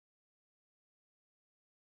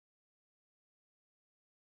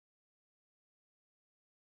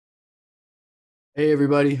Hey,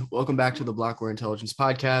 everybody. Welcome back to the Blockware Intelligence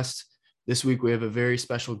Podcast. This week, we have a very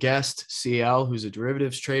special guest, CL, who's a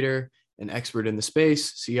derivatives trader and expert in the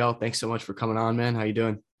space. CL, thanks so much for coming on, man. How you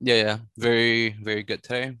doing? Yeah. Very, very good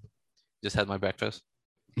today. Just had my breakfast.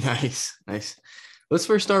 Nice, nice. Let's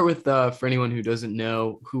first start with, for anyone who doesn't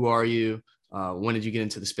know, who are you? When did you get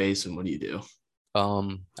into the space and what do you do?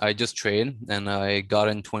 I just trade and I got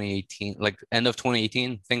in 2018, like end of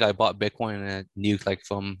 2018. I think I bought Bitcoin and it nuked like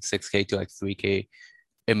from 6K to like 3K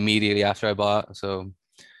immediately after I bought. So,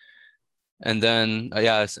 and then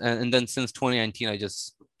and then since 2019, I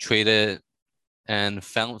just traded and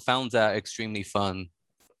found that extremely fun.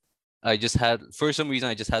 I just had for some reason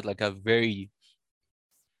I just had like a very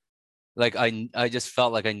like I just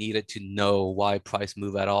felt like I needed to know why price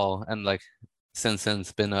move at all. And like since then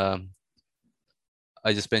it's been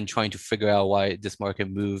I just been trying to figure out why this market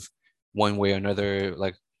moved one way or another.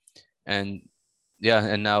 And yeah,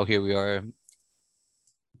 and now here we are.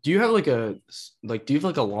 Do you have do you have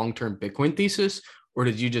like a long-term Bitcoin thesis, or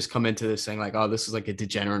did you just come into this saying like, oh, this is like a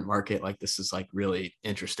degenerate market, like this is like really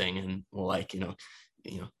interesting and will like,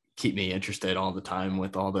 keep me interested all the time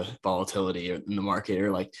with all the volatility in the market, or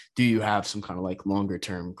like, do you have some kind of like longer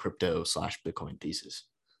term crypto slash Bitcoin thesis?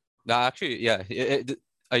 No, actually, yeah,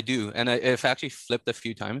 I do. And I've actually flipped a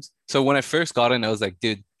few times. So when I first got in, I was like,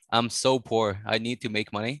 dude, I'm so poor. I need to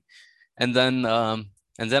make money. And then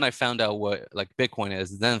I found out what like Bitcoin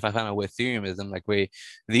is. Then if I found out what Ethereum is, I'm like, wait,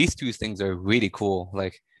 these two things are really cool.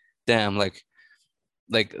 Like, damn, like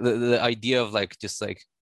the idea of like just like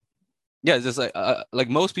yeah, just like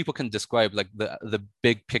most people can describe like the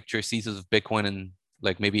big picture thesis of Bitcoin and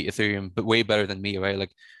like maybe Ethereum, but way better than me, right?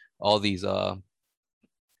 Like all these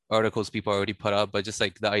articles people already put up, but just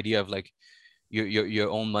like the idea of like your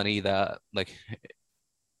own money that like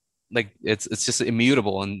it's just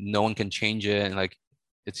immutable and no one can change it, and like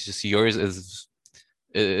it's just yours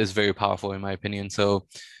is very powerful in my opinion. So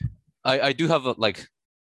I do have like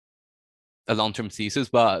a long-term thesis,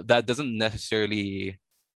 but that doesn't necessarily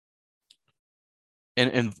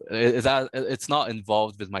in is that it's not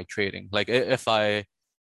involved with my trading. Like if I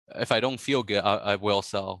don't feel good, I will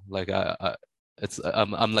sell. Like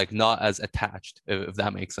I'm like not as attached, if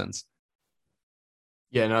that makes sense.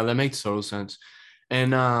 Yeah, no, that makes total sense.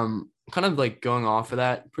 And kind of like going off of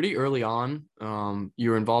that, pretty early on, you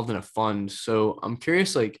were involved in a fund. So I'm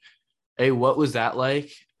curious, like, hey, what was that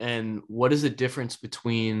like? And what is the difference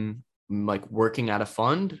between like working at a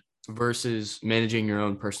fund versus managing your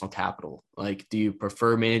own personal capital? Like, do you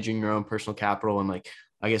prefer managing your own personal capital? And like,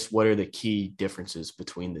 I guess, what are the key differences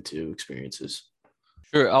between the two experiences?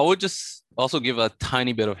 Sure. I would just also give a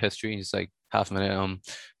tiny bit of history, just like half a minute.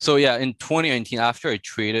 So yeah, in 2019, after I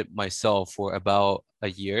traded myself for about a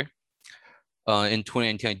year, in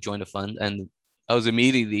 2019 I joined a fund and I was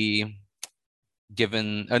immediately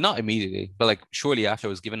given, not immediately, but like shortly after, I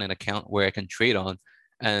was given an account where I can trade on,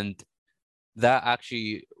 and that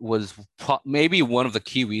actually was maybe one of the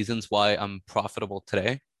key reasons why I'm profitable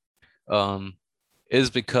today. Um, is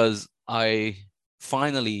because I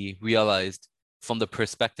finally realized from the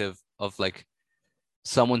perspective of like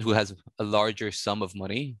someone who has a larger sum of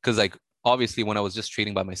money, because like obviously when I was just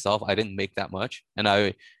trading by myself I didn't make that much, and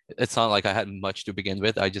I it's not like I had much to begin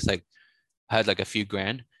with. I just like had like a few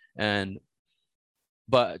grand. And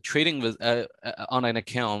but trading with on an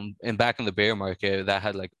account and back in the bear market that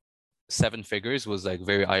had like seven figures was like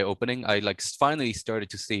very eye-opening. I like finally started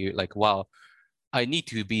to see like, wow, I need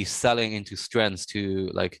to be selling into strengths to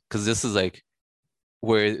like, because this is like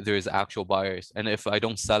where there's actual buyers. And if I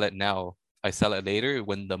don't sell it now, I sell it later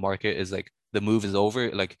when the market is like the move is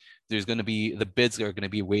over. Like there's gonna be the bids are gonna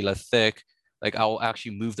be way less thick. Like I'll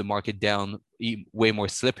actually move the market down way more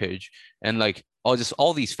slippage, and like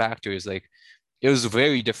all these factors. Like it was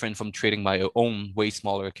very different from trading my own way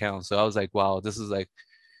smaller account. So I was like, wow, this is like,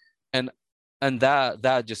 and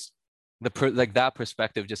that just like that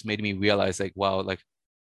perspective just made me realize like, wow, like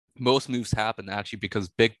most moves happen actually because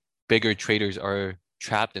bigger traders are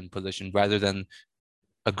trapped in position rather than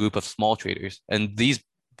a group of small traders. And these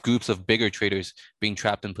groups of bigger traders being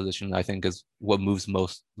trapped in position, I think, is what moves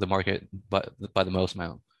most the market by the most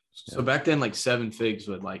amount. So Yeah. back then, like seven figs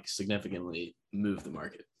would like significantly move the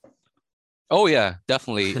market. Oh yeah,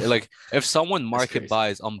 definitely. Like if someone That's market crazy.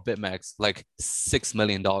 buys on BitMEX like $6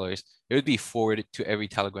 million, it would be forwarded to every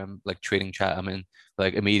Telegram like trading chat I'm in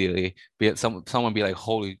like immediately. Be it someone be like,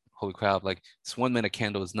 holy crap, like this 1 minute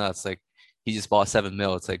candle is nuts. Like he just bought 7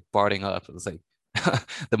 mil. It's like barting up. It's like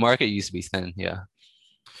the market used to be thin. Yeah.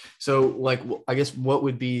 So, like, I guess what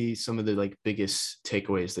would be some of the like biggest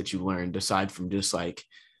takeaways that you learned aside from just like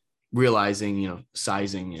realizing,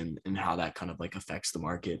 sizing and how that kind of like affects the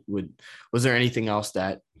market. Was there anything else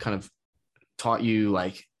that kind of taught you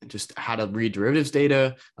like just how to read derivatives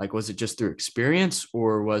data? Like, was it just through experience,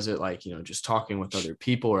 or was it like, just talking with other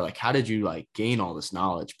people, or like, how did you like gain all this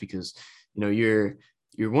knowledge? Because,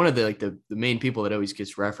 you're one of the like the main people that always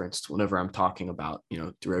gets referenced whenever I'm talking about,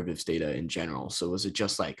 derivatives data in general. So was it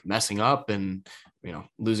just like messing up and,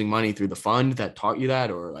 losing money through the fund that taught you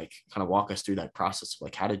that, or like kind of walk us through that process of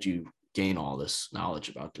like, how did you gain all this knowledge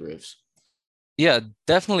about derivatives? Yeah,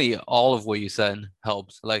 definitely all of what you said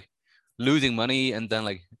helps. Like losing money and then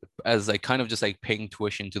like as like kind of just like paying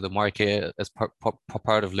tuition to the market as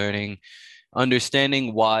part of learning,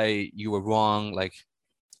 understanding why you were wrong. Like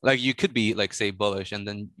you could be like say bullish and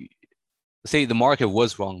then say the market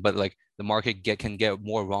was wrong, but like the market can get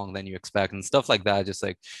more wrong than you expect and stuff like that. Just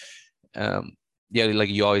like um yeah, like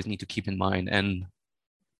you always need to keep in mind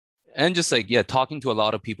and just like yeah, talking to a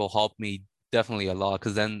lot of people helped me definitely a lot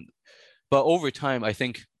because then but over time I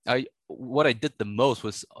think I what I did the most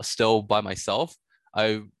was still by myself.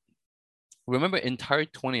 I remember entire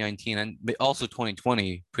 2019 and also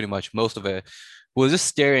 2020 pretty much most of it was just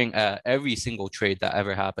staring at every single trade that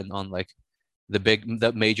ever happened on like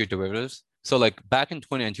the major derivatives. So like back in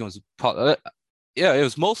 2019 was yeah, it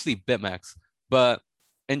was mostly BitMEX, but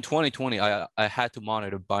in 2020 I had to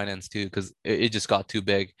monitor Binance too because it just got too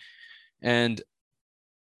big. And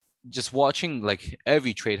just watching like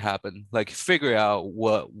every trade happen, like figure out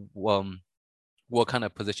what kind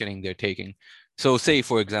of positioning they're taking. So say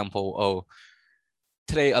for example, oh,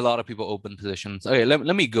 today a lot of people open positions. Okay,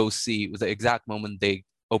 let me go see the exact moment they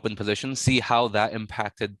open positions, see how that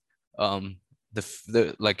impacted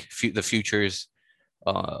the like the futures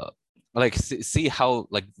like see how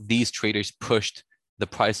like these traders pushed the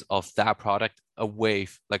price of that product away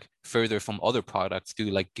like further from other products to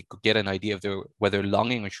like get an idea of their whether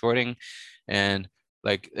longing or shorting. And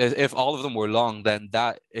like if all of them were long, then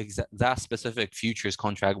that specific futures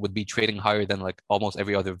contract would be trading higher than like almost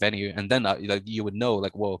every other venue. And then like you would know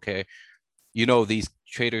like, well, okay, these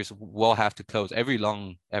traders will have to close. Every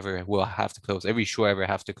long ever will have to close. Every short ever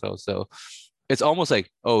have to close. So it's almost like,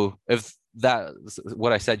 oh, if that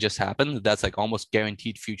what I said just happened, that's like almost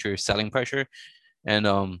guaranteed future selling pressure.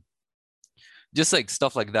 And just like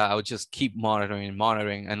stuff like that, I would just keep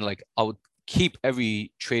monitoring, and like I would keep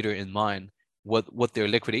every trader in mind what their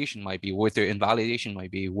liquidation might be, what their invalidation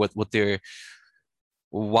might be, what their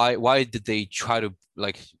why did they try to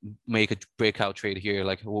like make a breakout trade here?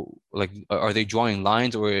 Like are they drawing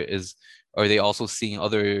lines, or are they also seeing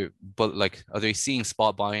other, but like are they seeing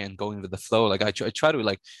spot buying and going with the flow? Like I try to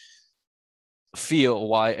like feel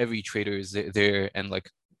why every trader is there and like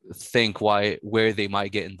think where they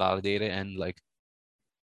might get invalidated. And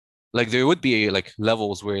like there would be like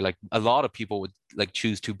levels where like a lot of people would like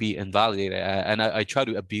choose to be invalidated, and I try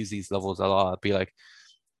to abuse these levels a lot. Be like,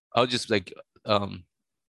 I'll just like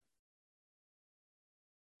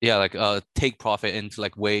yeah, like take profit into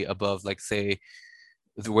like way above like say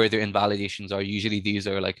where their invalidations are. Usually these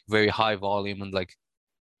are like very high volume and like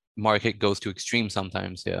market goes to extreme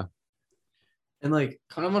sometimes. Yeah. And like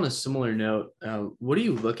kind of on a similar note, what do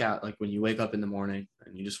you look at like when you wake up in the morning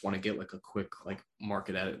and you just want to get like a quick like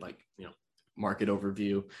market edit, like, market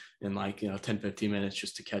overview in like, 10, 15 minutes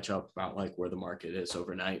just to catch up about like where the market is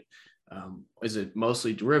overnight? Is it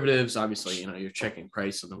mostly derivatives? Obviously, you're checking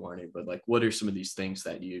price in the morning, but like, what are some of these things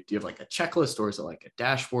that do you have like a checklist, or is it like a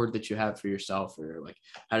dashboard that you have for yourself, or like,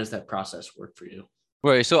 how does that process work for you?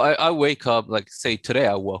 Right. So I wake up, like say today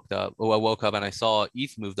I woke up and I saw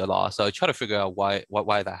ETH moved a lot. So I try to figure out why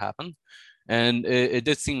that happened. And it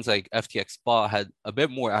did seems like FTX spot had a bit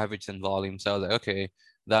more average than volume. So I was like, okay,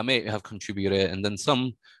 that may have contributed. And then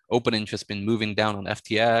some open interest been moving down on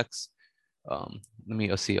FTX. Let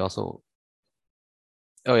me see also.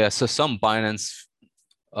 Oh yeah, so some Binance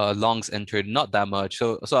longs entered, not that much.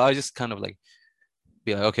 So I just kind of like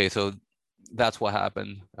be like, okay, so that's what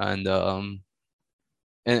happened. And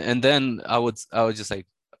then I would just like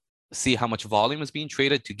see how much volume is being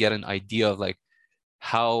traded to get an idea of like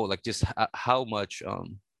how like just how much what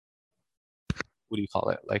do you call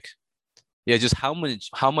it, like yeah, just how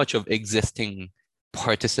much of existing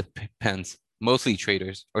participants, mostly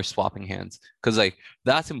traders, are swapping hands. Because like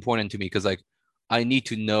that's important to me because like I need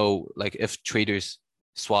to know like if traders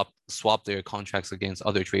swap their contracts against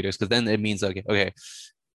other traders, because then it means like, okay,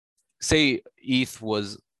 say ETH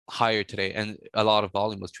was higher today and a lot of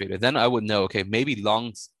volume was traded, then I would know, okay, maybe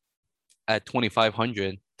longs at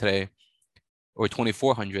 2,500 today or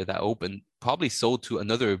 2,400 that opened probably sold to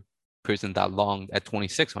another person that longed at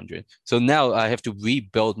 2,600. So now I have to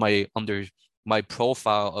rebuild my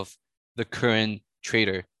profile of the current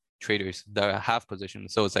trader traders that have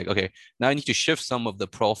positions. So it's like, okay, now I need to shift some of the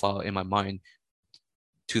profile in my mind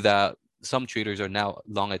to that. Some traders are now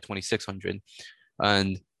long at 2600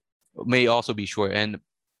 and may also be short. And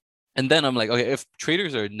then I'm like, okay, if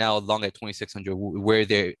traders are now long at 2600, where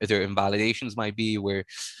their invalidations might be, where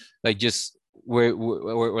like just where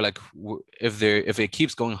like if it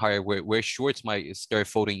keeps going higher, where shorts might start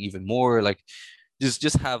folding even more, like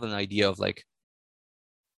just have an idea of like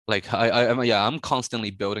I'm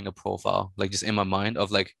constantly building a profile, like just in my mind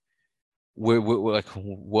of like where like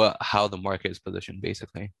what how the market is positioned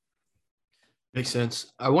basically. Makes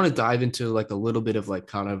sense. I want to dive into like a little bit of like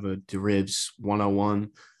kind of a derivatives 101.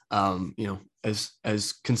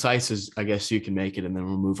 As concise as I guess you can make it, and then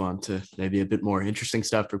we'll move on to maybe a bit more interesting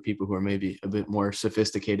stuff for people who are maybe a bit more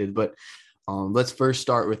sophisticated. But let's first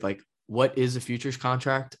start with like, what is a futures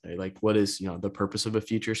contract? Like, what is the purpose of a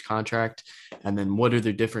futures contract, and then what are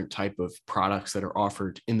the different type of products that are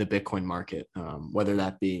offered in the Bitcoin market, whether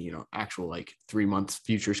that be actual like 3 month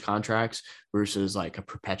futures contracts versus like a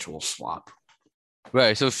perpetual swap.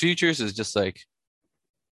 Right. So futures is just like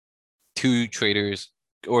two traders,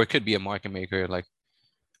 or it could be a market maker, like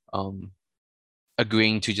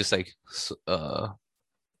agreeing to just like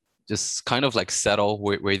just kind of like settle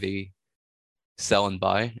where they sell and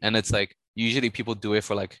buy. And it's like usually people do it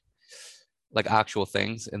for like actual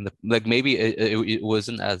things, and like maybe it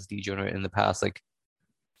wasn't as degenerate in the past. Like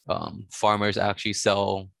farmers actually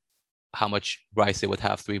sell how much rice they would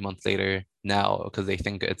have 3 months later now because they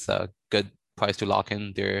think it's a good price to lock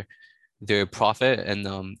in their profit, and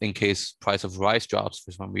in case price of rice drops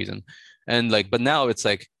for some reason. And like, but now it's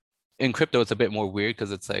like in crypto it's a bit more weird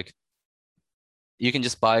because it's like you can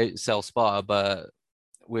just buy sell spot, but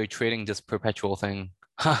we're trading this perpetual thing.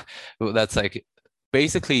 That's like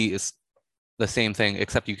basically it's the same thing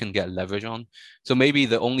except you can get leverage on. So maybe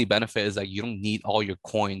the only benefit is like you don't need all your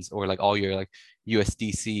coins or like all your like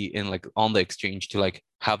USDC in like on the exchange to like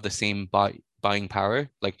have the same buying power.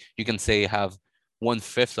 Like you can say have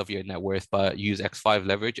 1/5 of your net worth but use X5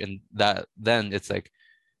 leverage, and that then it's like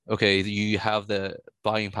okay, you have the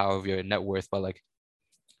buying power of your net worth, but like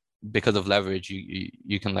because of leverage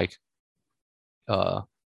you can like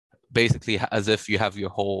basically as if you have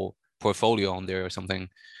your whole portfolio on there or something.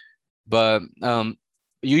 But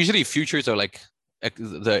usually futures are like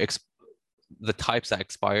the types that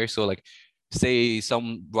expire. So like say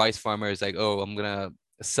some rice farmer is like, oh, I'm gonna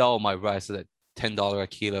sell my rice at $10 a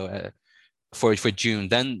kilo for June.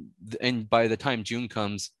 Then and by the time June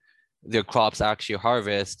comes, their crops actually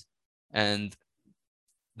harvest, and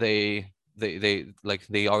they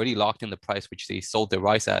they already locked in the price which they sold their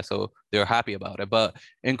rice at, so they're happy about it. But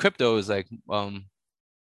in crypto is like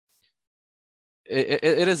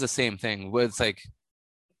it is the same thing where it's like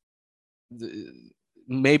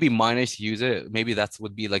maybe miners use it. Maybe that's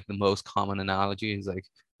would be like the most common analogy is like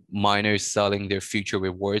miners selling their future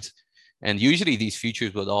rewards, and usually these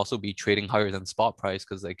futures would also be trading higher than spot price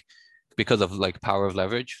because of like power of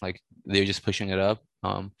leverage, like they're just pushing it up.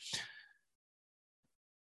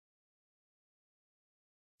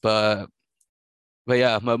 But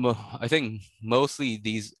yeah, I think mostly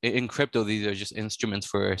these in crypto, these are just instruments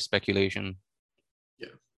for speculation.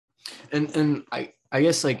 Yeah. And I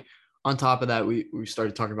guess like on top of that, we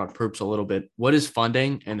started talking about perps a little bit. What is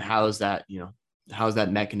funding, and how is that, how is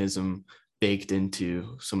that mechanism baked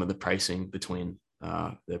into some of the pricing between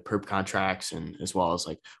the perp contracts, and as well as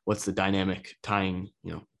like what's the dynamic tying,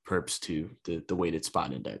 perps to the weighted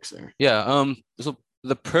spot index there? Yeah. So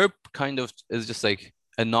the perp kind of is just like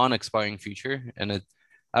a non-expiring feature, and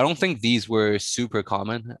I don't think these were super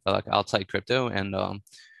common like outside crypto, and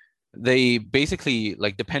they basically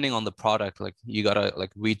like depending on the product, like you gotta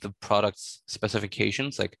like read the product's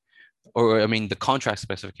specifications, like or I mean the contract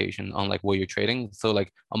specification on like what you're trading. So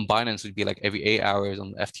like on Binance would be like every 8 hours,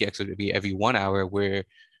 on FTX would be every 1 hour, where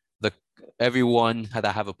the everyone that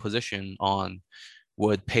have a position on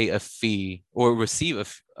would pay a fee or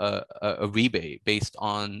receive a rebate based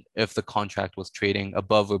on if the contract was trading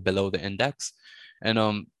above or below the index.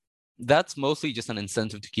 And that's mostly just an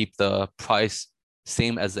incentive to keep the price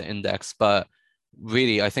same as the index. But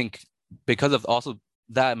really, I think because of also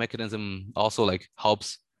that mechanism also like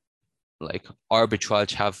helps like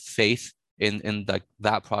arbitrage have faith in like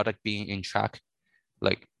that product being in track,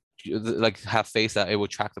 like have faith that it will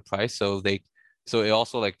track the price. So it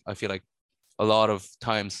also like I feel like a lot of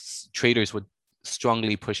times traders would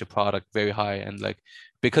strongly push a product very high, and like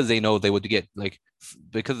because they know they would get like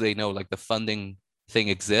because they know like the funding thing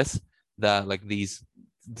exists, that like these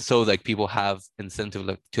so like people have incentive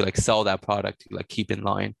like, to like sell that product to like keep in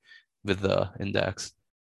line with the index.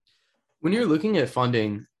 When you're looking at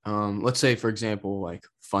funding, let's say, for example, like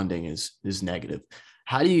funding is negative.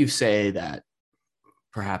 How do you say that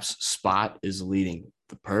perhaps spot is leading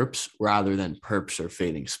the perps rather than perps are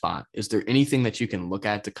fading spot? Is there anything that you can look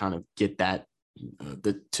at to kind of get that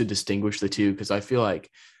to distinguish the two? Because I feel like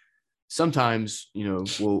sometimes,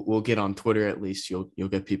 we'll get on Twitter, at least you'll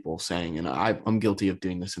get people saying, and I'm guilty of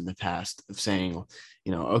doing this in the past, of saying,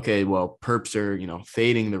 okay, well, perps are,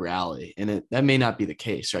 fading the rally. And that may not be the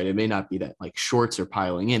case, right? It may not be that like shorts are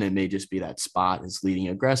piling in. It may just be that spot is leading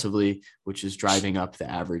aggressively, which is driving up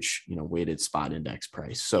the average, weighted spot index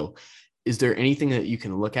price. So is there anything that you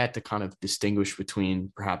can look at to kind of distinguish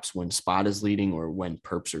between perhaps when spot is leading or when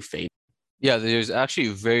perps are fading? Yeah, there's actually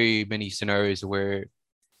very many scenarios where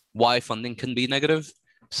why funding can be negative.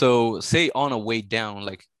 So say on a way down,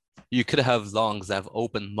 like you could have longs that have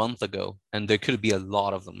opened month ago, and there could be a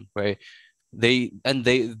lot of them, right? They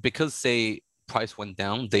because say price went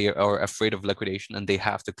down, they are afraid of liquidation and they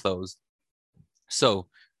have to close. So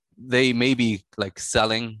they may be like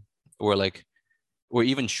selling or like or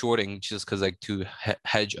even shorting just because like to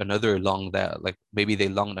hedge another long that like maybe they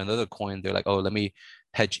longed another coin. They're like, oh, let me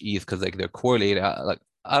hedge ETH because like they're correlated. Like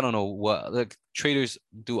I don't know what, like traders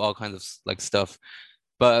do all kinds of like stuff,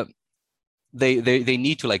 but they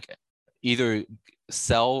need to like either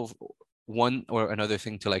sell one or another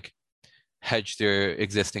thing to like hedge their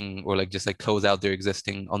existing or like just like close out their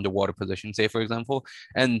existing underwater position, say for example.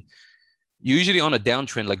 And usually on a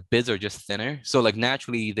downtrend, like bids are just thinner. So like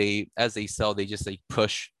naturally they as they sell, they just like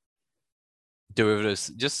push derivatives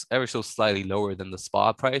just ever so slightly lower than the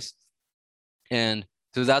spot price. And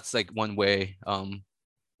so that's like one way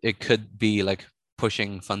it could be like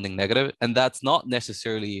pushing funding negative. And that's not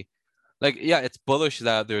necessarily like, yeah, it's bullish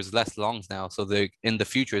that there's less longs now. So in the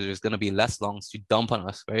future, there's going to be less longs to dump on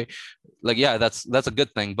us, right? Like, yeah, that's a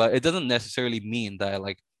good thing, but it doesn't necessarily mean that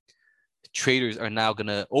like traders are now going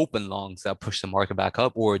to open longs that push the market back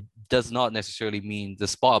up, or does not necessarily mean the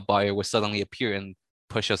spot buyer will suddenly appear and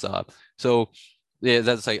push us up. So yeah,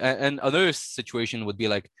 that's like, and another situation would be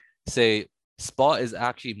like, say spot is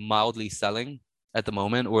actually mildly selling at the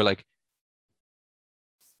moment, or like,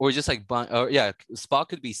 or just like buy, or yeah, spot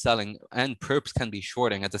could be selling and perps can be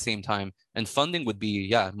shorting at the same time, and funding would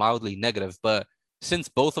be mildly negative. But since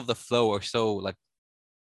both of the flow are so like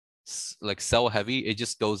sell heavy, it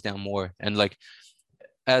just goes down more. And like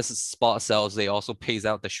as spot sells, they also pays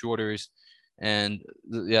out the shorters, and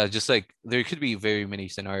yeah, just like there could be very many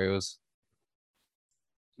scenarios.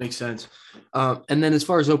 Makes sense. And then as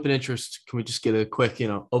far as open interest, can we just get a quick,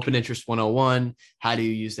 open interest 101? How do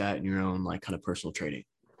you use that in your own like kind of personal trading?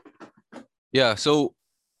 Yeah, so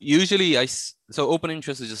usually so open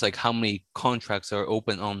interest is just like how many contracts are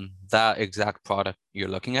open on that exact product you're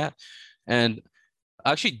looking at. And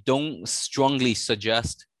I actually don't strongly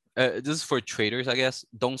suggest this is for traders, I guess,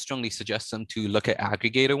 don't strongly suggest them to look at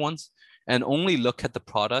aggregator ones, and only look at the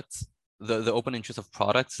products, the open interest of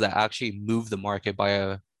products that actually move the market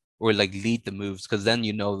or like lead the moves, because then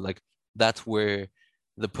like that's where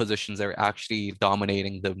the positions are actually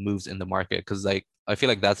dominating the moves in the market. Because like I feel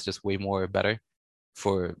like that's just way more better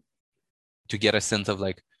for to get a sense of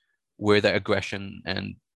like where the aggression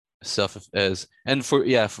and stuff is. And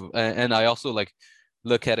and I also like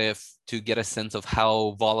look at it to get a sense of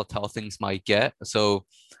how volatile things might get. So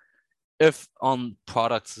if on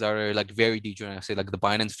products that are like very degenerate, say like the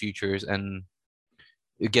Binance futures, and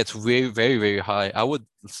it gets very, very, very high, I would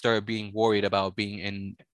start being worried about being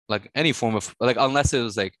in like any form of like, unless it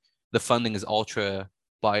was like the funding is ultra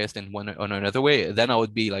biased in one or another way, then I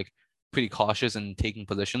would be like pretty cautious in taking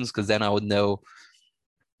positions, because then I would know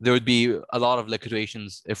there would be a lot of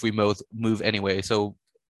liquidations if we move anyway. So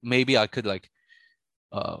maybe I could like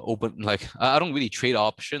open, like I don't really trade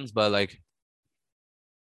options, but like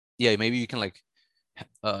yeah, maybe you can like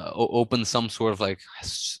open some sort of like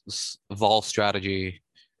vol strategy.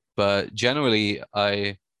 But generally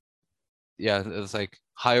it's like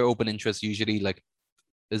higher open interest usually like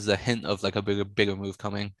is a hint of like a bigger move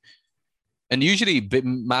coming. And usually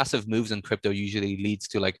massive moves in crypto usually leads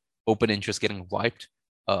to like open interest getting wiped.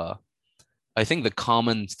 I think the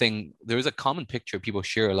common thing, there's a common picture people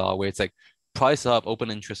share a lot where it's like price up,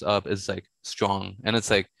 open interest up is like strong. And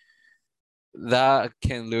it's like that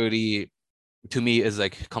can literally, to me, is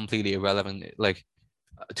like completely irrelevant. Like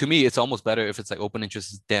to me, it's almost better if it's like open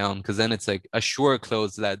interest is down, because then it's like a short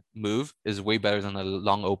close that move is way better than a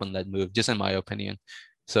long open that move, just in my opinion.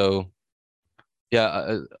 So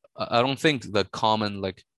yeah, I don't think the common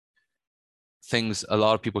like things a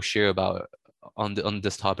lot of people share about on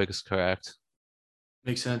this topic is correct.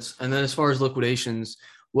 Makes sense. And then as far as liquidations,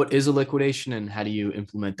 what is a liquidation and how do you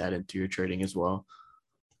implement that into your trading as well?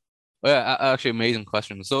 Yeah, actually, amazing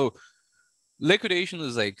question. So liquidation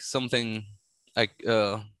is like something like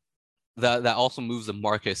that also moves the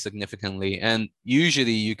market significantly. And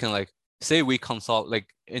usually you can like say we consult like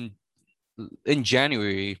in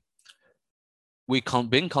January,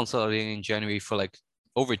 been consolidating in January for like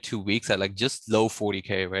over 2 weeks at like just low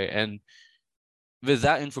 40K, right? And with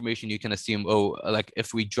that information, you can assume, oh, like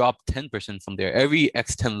if we drop 10% from there, every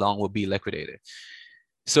X10 long will be liquidated.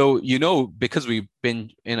 So, because we've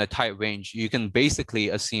been in a tight range, you can basically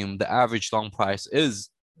assume the average long price is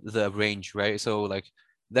the range, right? So, like,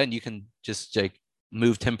 then you can just like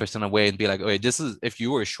move 10% away and be like, okay, this is, if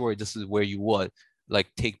you were short, this is where you would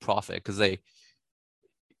like take profit because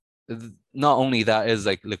not only that is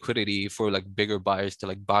like liquidity for like bigger buyers to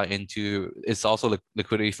like buy into, it's also like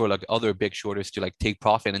liquidity for like other big shorters to like take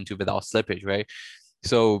profit into without slippage, right?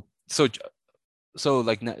 So,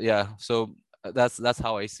 like, yeah, so that's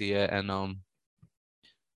how I see it. And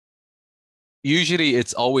usually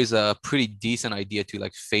it's always a pretty decent idea to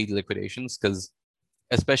like fade liquidations because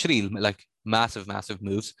especially like massive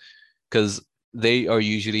moves because they are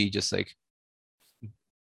usually just like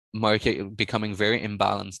market becoming very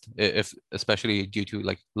imbalanced if especially due to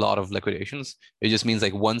like a lot of liquidations. It just means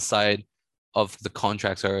like one side of the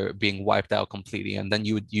contracts are being wiped out completely, and then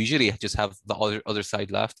you would usually just have the other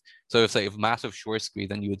side left. So if like a massive short squeeze,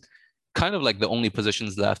 then you would kind of like the only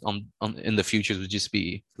positions left on in the futures would just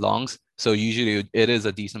be longs. So usually it is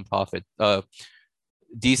a decent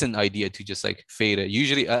idea to just like fade it.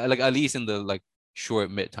 Usually like at least in the like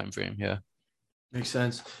short mid time frame. Yeah. Makes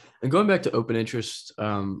sense. And going back to open interest,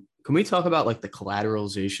 can we talk about like the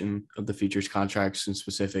collateralization of the futures contracts in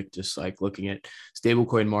specific, just like looking at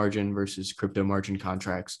stablecoin margin versus crypto margin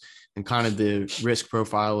contracts and kind of the risk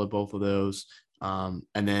profile of both of those? And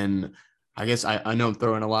then I guess I know I'm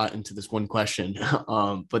throwing a lot into this one question,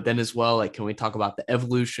 but then as well, like, can we talk about the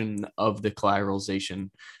evolution of the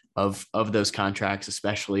collateralization of those contracts,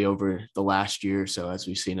 especially over the last year or so, as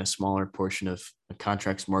we've seen a smaller portion of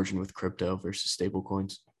contracts margin with crypto versus stable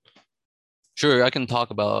coins? Sure, I can talk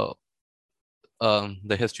about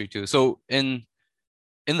the history too. So in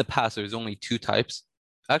the past, there's only two types.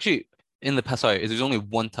 Actually, in the past, sorry, there's only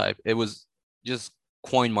one type. It was just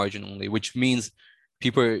coin margin only, which means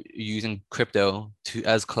people are using crypto to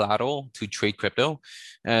as collateral to trade crypto,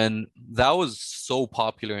 and that was so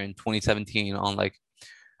popular in 2017 on like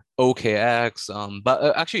OKX.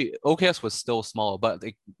 But actually, OKX was still small, but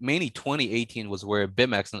like mainly 2018 was where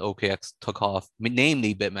BitMEX and OKX took off,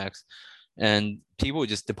 namely BitMEX, and people would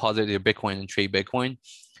just deposit their Bitcoin and trade Bitcoin.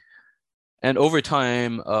 And over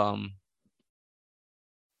time,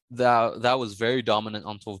 that was very dominant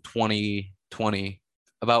until 2020,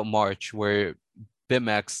 about March, where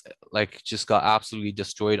BitMEX like just got absolutely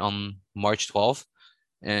destroyed on March 12th,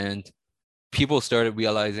 and people started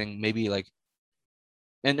realizing maybe like,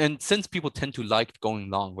 and since people tend to like going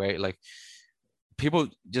long, right? Like people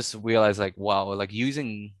just realize like, wow, like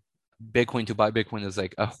using Bitcoin to buy Bitcoin is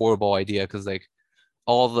like a horrible idea because like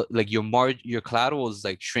all the like your collateral is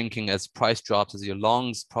like shrinking as price drops as your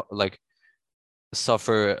longs like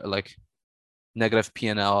suffer like negative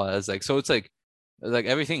P&L as like, so it's like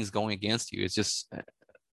everything's going against you. It's just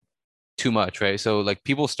too much, right? So like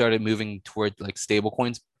people started moving toward like stable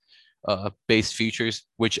coins based futures,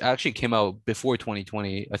 which actually came out before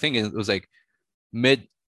 2020. I think it was like mid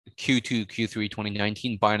Q2 Q3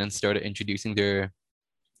 2019 Binance started introducing their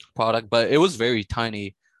product, but it was very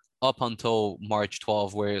tiny up until March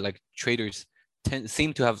 12, where like traders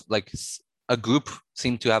seem to have like a group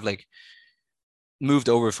seemed to have like moved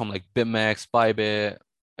over from like BitMEX, Bybit,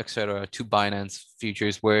 etc. to Binance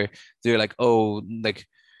futures, where they're like, oh, like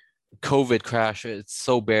COVID crash, it's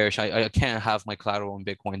so bearish. I can't have my collateral in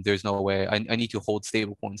Bitcoin. There's no way. I need to hold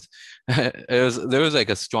stable coins. There was like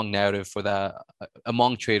a strong narrative for that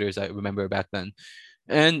among traders, I remember back then.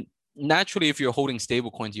 And naturally, if you're holding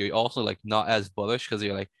stable coins, you're also like not as bullish because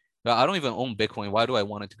you're like, "Well, I don't even own Bitcoin. Why do I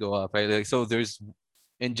want it to go up?" Right? Like, so there's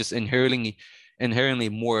just inherently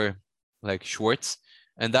more like shorts.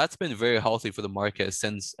 And that's been very healthy for the market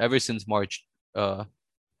since ever since March uh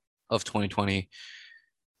of 2020.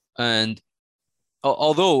 And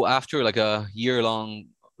although after like a year long,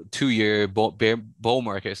 2 year bull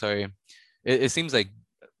market, sorry, it seems like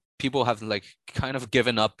people have like kind of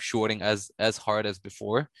given up shorting as hard as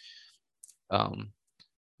before. Um,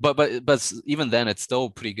 but even then, it's still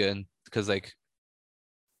pretty good because like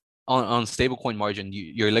on stablecoin margin,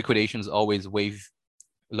 your liquidation is always way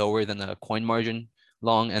lower than a coin margin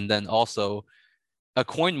long, and then also a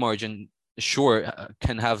coin margin short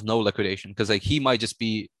can have no liquidation because like he might just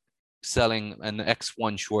be selling an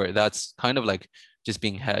X1 short that's kind of like just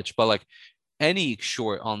being hedged. But like any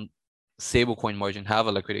short on stablecoin margin have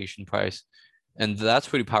a liquidation price, and that's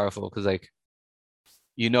pretty powerful because like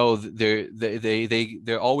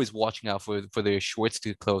they're always watching out for their shorts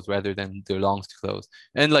to close rather than their longs to close.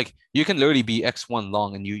 And like you can literally be X1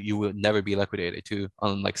 long and you will never be liquidated too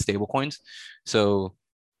on like stable coins. So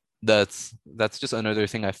that's just another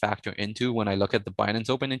thing I factor into when I look at the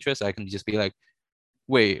Binance open interest. I can just be like,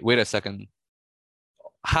 wait a second.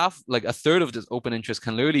 Half, like a third of this open interest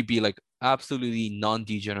can literally be like absolutely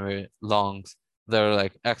non-degenerate longs that are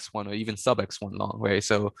like X1 or even sub X1 long, right?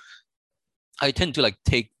 So I tend to like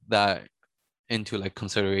take that into like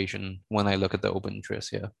consideration when I look at the open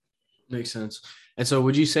interest. Yeah. Makes sense. And so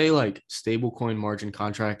would you say like stablecoin margin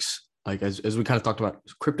contracts, like as we kind of talked about,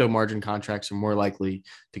 crypto margin contracts are more likely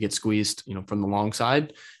to get squeezed, from the long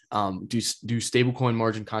side? Do stablecoin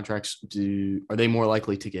margin contracts are they more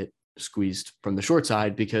likely to get squeezed from the short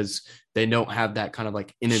side because they don't have that kind of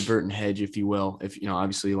like inadvertent hedge, if you will? If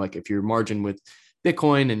obviously, like if your margin with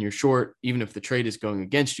Bitcoin and you're short, even if the trade is going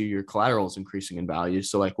against you, your collateral is increasing in value.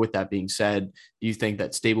 So like with that being said, do you think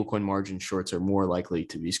that stablecoin margin shorts are more likely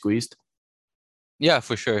to be squeezed? Yeah,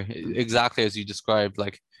 for sure. Exactly as you described.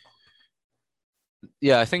 Like,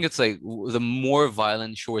 yeah, I think it's like the more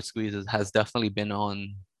violent short squeezes has definitely been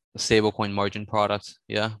on stablecoin margin products.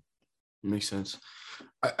 Yeah. Makes sense.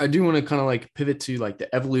 I do want to kind of like pivot to like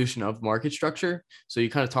the evolution of market structure. So you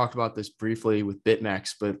kind of talked about this briefly with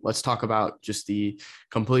BitMEX, but let's talk about just the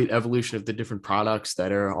complete evolution of the different products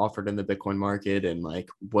that are offered in the Bitcoin market, and like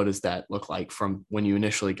what does that look like from when you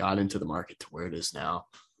initially got into the market to where it is now?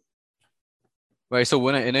 Right. So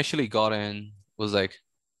when I initially got in was like,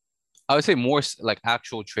 I would say more like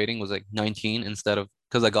actual trading was like 19 instead of,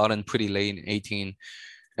 because I got in pretty late in 18.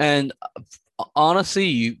 And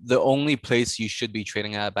honestly, the only place you should be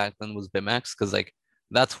trading at back then was BitMEX because like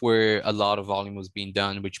that's where a lot of volume was being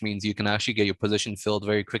done, which means you can actually get your position filled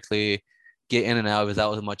very quickly, get in and out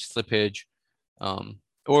without much slippage,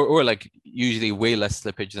 or like usually way less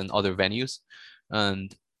slippage than other venues.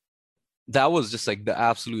 And that was just like the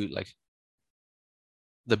absolute like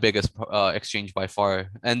the biggest exchange by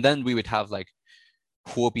far. And then we would have like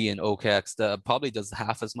Huobi and OKX that probably does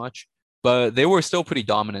half as much, but they were still pretty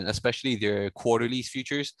dominant, especially their quarterly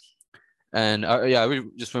futures. And yeah, I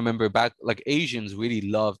just remember back like Asians really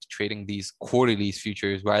loved trading these quarterly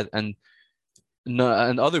futures, right? And no,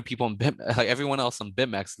 and other people on like everyone else on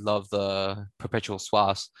BitMEX loved the perpetual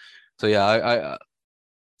swaps. So yeah,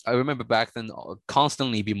 I remember back then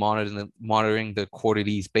constantly be monitoring the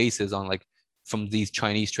quarterly bases on like from these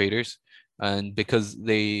Chinese traders, and because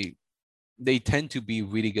they tend to be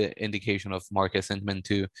really good indication of market sentiment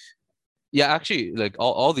too. Yeah, actually, like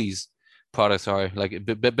all these products are like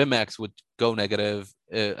BIMX would go negative,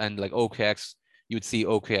 and like OKX, you would see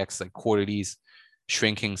OKX like quarterlies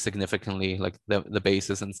shrinking significantly, like the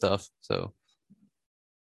basis and stuff. So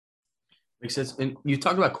Makes sense. And you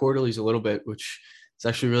talked about quarterlies a little bit, which is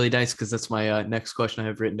actually really nice because that's my next question I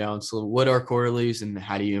have written down. So, what are quarterlies, and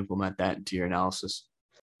how do you implement that into your analysis?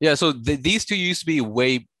 yeah, so these two used to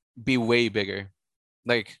be way bigger,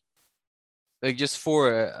 like just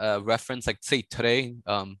for reference, like say today,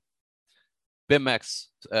 BitMEX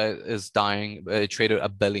is dying. It traded a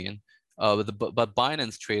billion. But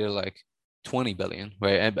Binance traded like 20 billion,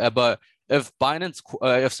 right? And but if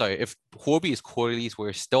if Huobi's quarterlies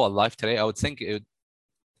were still alive today, I would think it would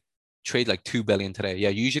trade like 2 billion today. Yeah,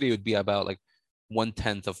 usually it would be about like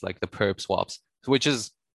 1/10 of like the perp swaps, which is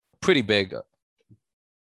pretty big.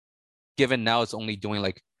 Given now it's only doing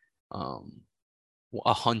like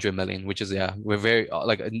 100 million, which is yeah, we're very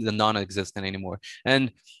like the non-existent anymore.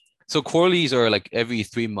 And so quarterlies are like every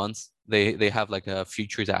 3 months they have like a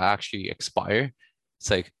futures that actually expire.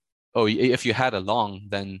 It's like, oh, if you had a long,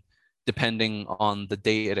 then depending on the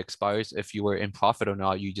day it expires, if you were in profit or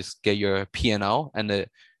not, you just get your P&L, and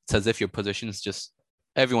it's as if your position is just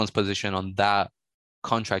everyone's position on that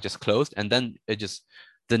contract just closed, and then it just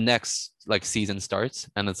the next like season starts,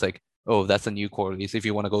 and it's like, oh, that's a new quarterlies. If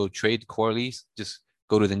you want to go trade quarterlies, just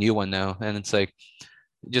go to the new one now, and it's like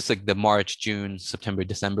just like the March, June, September,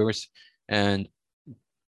 December's. And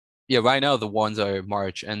yeah, right now the ones are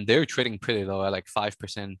March and they're trading pretty low at like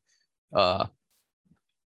 5% uh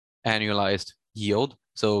annualized yield.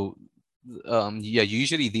 So yeah,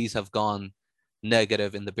 usually these have gone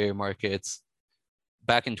negative in the bear markets.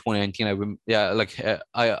 Back in 2019, yeah, like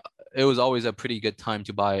I it was always a pretty good time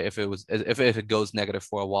to buy if it goes negative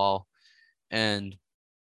for a while. And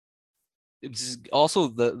it's also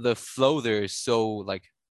the flow there is so like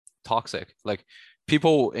toxic. Like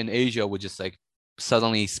people in Asia would just like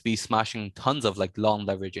suddenly be smashing tons of like long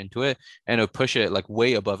leverage into it, and it would push it like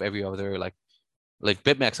way above every other like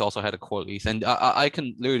BitMEX also had a core lease, and I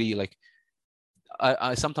can literally like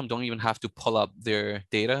I sometimes don't even have to pull up their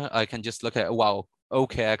data. I can just look at, wow,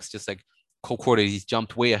 OKX just like quarterlies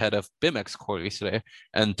jumped way ahead of BIMX quarterlies today,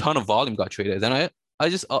 and ton of volume got traded. Then I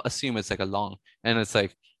just assume it's like a long, and it's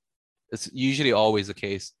like it's usually always the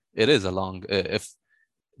case. It is a long if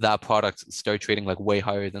that product start trading like way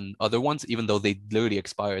higher than other ones, even though they literally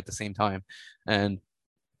expire at the same time. And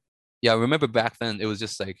yeah, I remember back then it was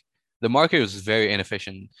just like the market was very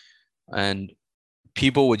inefficient, and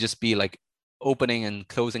people would just be like opening and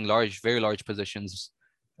closing very large positions,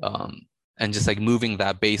 um, and just like moving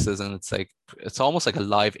that basis, and it's like it's almost like a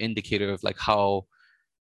live indicator of like how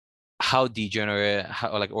degenerate,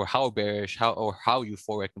 how like or how bearish, how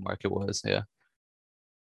euphoric the market was. Yeah.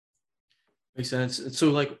 Makes sense. So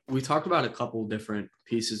like we talked about a couple different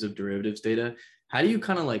pieces of derivatives data. How do you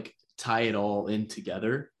kind of like tie it all in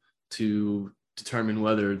together to determine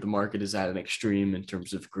whether the market is at an extreme in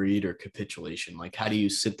terms of greed or capitulation? Like how do you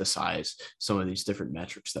synthesize some of these different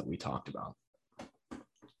metrics that we talked about?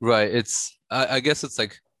 Right. It's I guess it's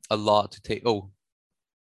like a lot to take. Oh,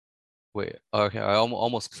 wait. Okay. I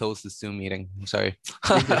almost closed the Zoom meeting. I'm sorry.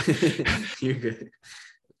 You're good. You're good.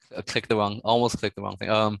 Almost clicked the wrong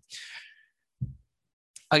thing.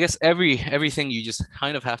 I guess everything you just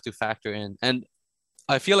kind of have to factor in. And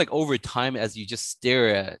I feel like over time, as you just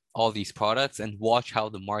stare at all these products and watch how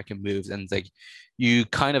the market moves, and like you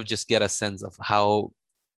kind of just get a sense of how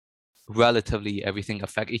relatively everything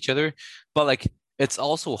affect each other. But like it's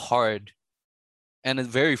also hard and it's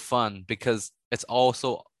very fun because it's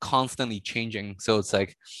also constantly changing. So it's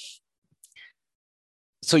like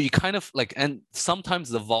so you kind of like, and sometimes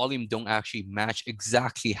the volume don't actually match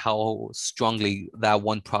exactly how strongly that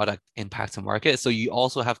one product impacts the market. So you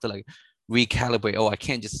also have to like recalibrate. Oh, I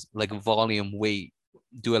can't just like volume weight,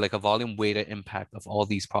 do it like a volume weighted impact of all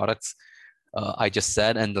these products I just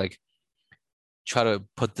said, and like try to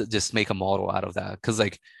just make a model out of that. Because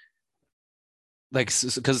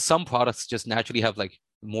because some products just naturally have like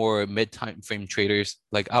more mid time frame traders.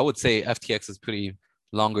 Like I would say FTX is pretty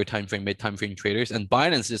longer time frame, mid time frame traders, and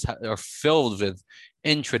Binance just are filled with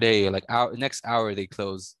intraday. Like our next hour they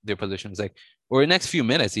close their positions, like or next few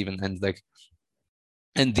minutes even, and like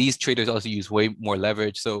and these traders also use way more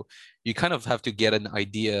leverage. So you kind of have to get an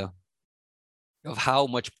idea of how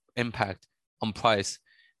much impact on price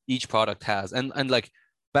each product has, and like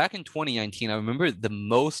back in 2019, I remember the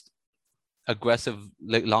most aggressive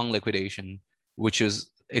long liquidation, which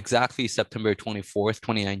is exactly September 24th,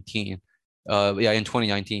 2019. Yeah, in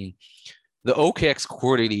 2019, the OKX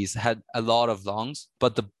quarterlies had a lot of longs,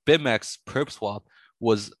 but the BIMX perp swap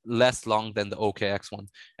was less long than the OKX one.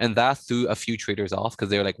 And that threw a few traders off because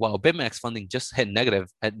they were like, wow, BIMX funding just hit negative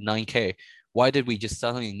at 9K. Why did we just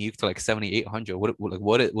suddenly nuke to like 7,800?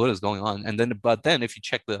 What is going on? And then, but then if you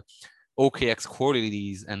check the OKX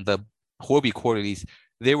quarterlies and the Huobi quarterlies,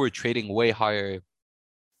 they were trading way higher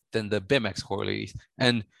than the BIMX quarterlies.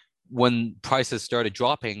 And when prices started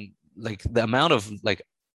dropping, like the amount of like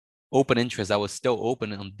open interest that was still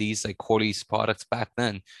open on these like quarterlies products back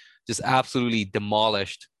then just absolutely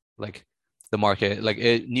demolished like the market. Like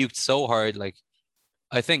it nuked so hard. Like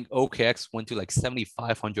I think OKX went to like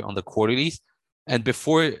 7,500 on the quarterlies. And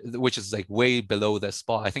before, which is like way below the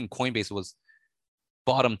spot, I think Coinbase was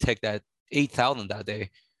bottom ticked at 8,000 that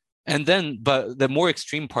day. And then, but the more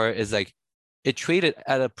extreme part is like it traded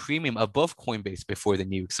at a premium above Coinbase before the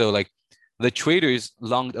nuke. So like the traders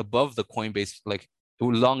longed above the Coinbase, like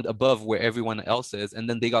longed above where everyone else is, and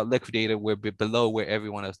then they got liquidated where below where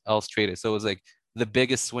everyone else traded. So it was like the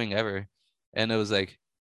biggest swing ever, and it was like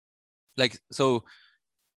so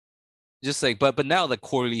just like but now the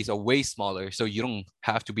quarterlies are way smaller, so you don't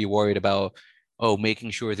have to be worried about making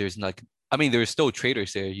sure there's like I mean there's still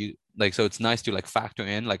traders there. You like so it's nice to like factor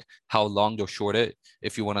in like how long or short it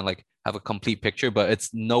if you want to like have a complete picture, but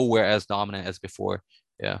it's nowhere as dominant as before.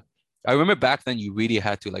 Yeah. I remember back then you really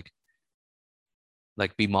had to like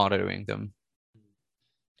be monitoring them.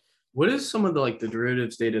 What is some of the like the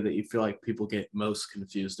derivatives data that you feel like people get most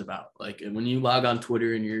confused about? Like, and when you log on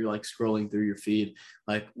Twitter and you're like scrolling through your feed,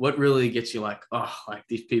 like what really gets you like, oh, like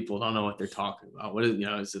these people don't know what they're talking about? What is,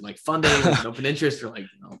 is it like funding? Is it open interest or like?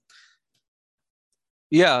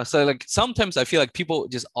 Yeah, so like sometimes I feel like people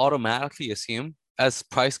just automatically assume as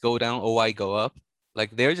price go down, OI go up.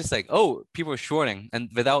 Like they're just like, oh, people are shorting, and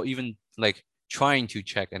without even like trying to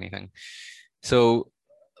check anything. So,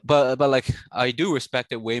 but like I do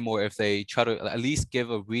respect it way more if they try to at least give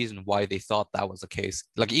a reason why they thought that was the case.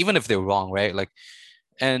 Like even if they're wrong, right? Like,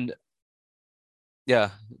 and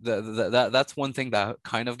yeah, that's one thing that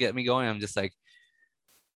kind of get me going. I'm just like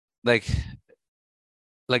like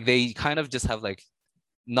they kind of just have like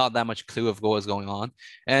not that much clue of what was going on,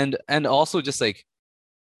 and also just like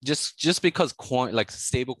just because coin like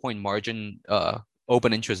stable coin margin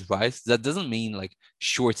open interest rise, that doesn't mean like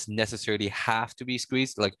shorts necessarily have to be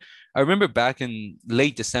squeezed. Like I remember back in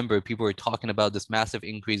late December, people were talking about this massive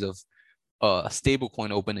increase of stable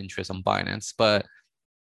coin open interest on Binance,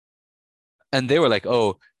 and they were like,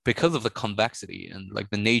 oh, because of the convexity and like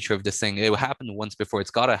the nature of this thing, it happened once before, it's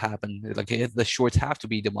gotta happen. Like the shorts have to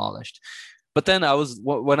be demolished. But then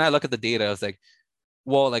when I look at the data, I was like,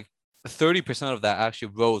 well, like 30% of that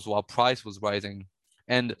actually rose while price was rising.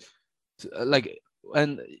 And like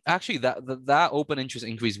and actually that open interest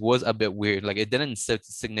increase was a bit weird. Like it didn't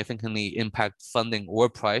significantly impact funding or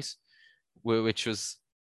price, which was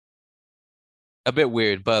a bit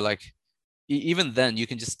weird. But like even then, you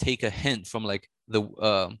can just take a hint from like the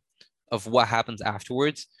of what happens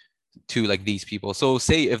afterwards to like these people. So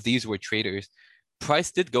say if these were traders,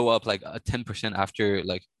 price did go up like a 10% after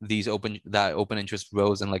like that open interest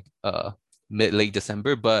rose in like mid late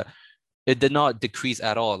December, but it did not decrease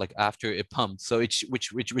at all like after it pumped. So it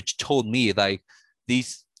which told me like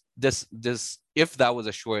these this if that was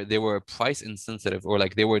a short, they were price insensitive, or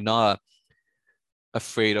like they were not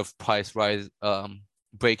afraid of price rise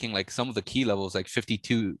breaking like some of the key levels like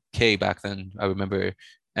 52K back then, I remember.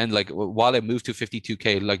 And like while it moved to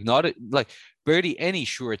 52K, like not like barely any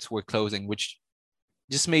shorts were closing, which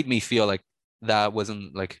just made me feel like that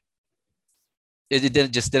wasn't like it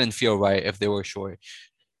didn't feel right if they were short.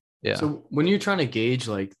 Yeah. So when you're trying to gauge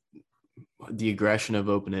like the aggression of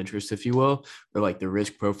open interest, if you will, or like the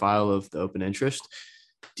risk profile of the open interest,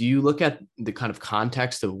 do you look at the kind of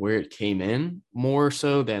context of where it came in more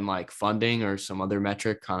so than like funding or some other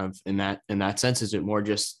metric kind of in that sense? Is it more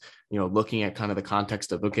just, looking at kind of the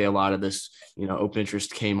context of, okay, a lot of this, open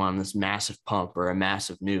interest came on this massive pump or a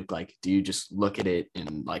massive nuke? Like, do you just look at it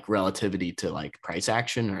in like relativity to like price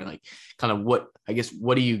action, or like kind of what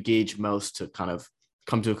do you gauge most to kind of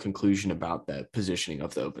come to a conclusion about the positioning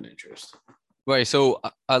of the open interest? Right. So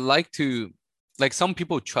I like to, like, some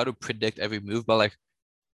people try to predict every move, but like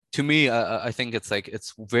to me, I think it's like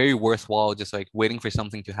it's very worthwhile just like waiting for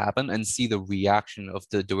something to happen and see the reaction of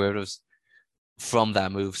the derivatives from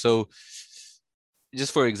that move. So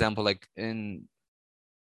just for example, like in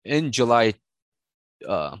July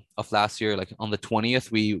of last year, like on the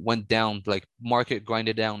 20th, we went down, like market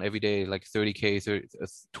grinded down every day, like 30K,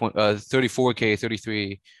 34K,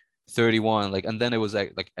 33, 31, like, and then it was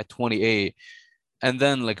like at 28. And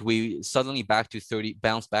then like we suddenly back to 30,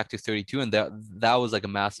 bounced back to 32, and that was like a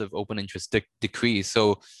massive open interest decrease.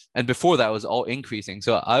 So, and before that was all increasing.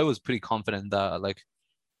 So I was pretty confident that like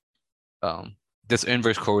um this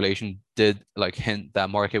inverse correlation did like hint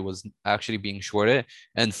that market was actually being shorted,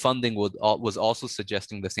 and funding was also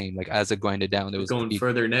suggesting the same. Like as it grinded down, it was Going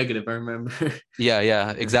further negative, I remember.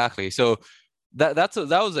 yeah, exactly. So that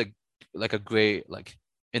was like a great like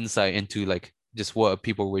insight into like just what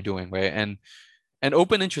people were doing, right? And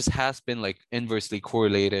open interest has been like inversely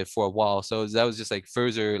correlated for a while. So that was just like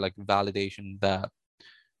further like validation that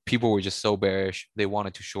people were just so bearish. They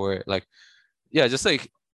wanted to short. Like, yeah, just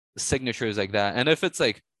like signatures like that. And if it's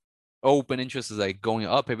like open interest is like going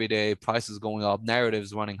up every day, prices going up,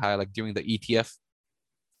 narratives running high, like during the ETF.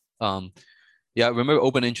 Yeah, I remember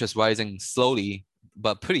open interest rising slowly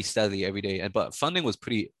but pretty steadily every day. And but funding was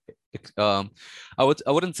pretty um I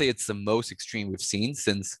wouldn't say it's the most extreme we've seen,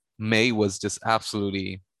 since May was just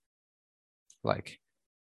absolutely like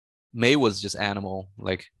May was just animal,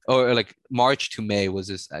 like, or like March to May was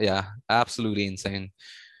just, yeah, absolutely insane.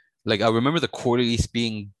 Like I remember the quarterlies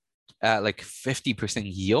being at like 50%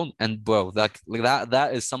 yield, and bro, like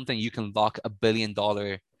that is something you can lock $1 billion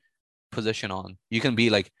position on. You can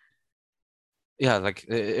be like, yeah, like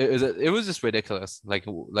it was just ridiculous, like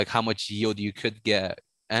how much yield you could get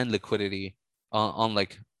and liquidity on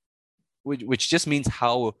like, which just means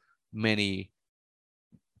how many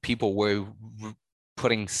people were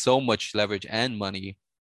putting so much leverage and money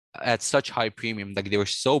at such high premium. Like they were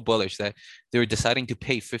so bullish that they were deciding to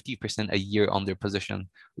pay 50% a year on their position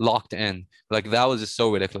locked in. Like that was just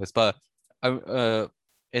so ridiculous. But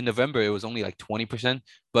in November it was only like 20%,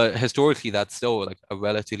 but historically that's still like a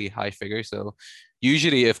relatively high figure. So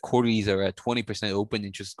usually if quarterlies are at 20% open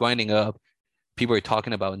and just grinding up, people are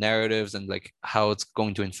talking about narratives and like how it's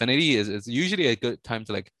going to infinity, is usually a good time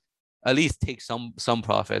to like at least take some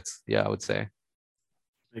profits. Yeah, I would say.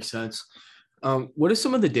 Makes sense. What is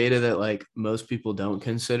some of the data that like most people don't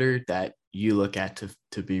consider that you look at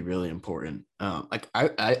to be really important? Like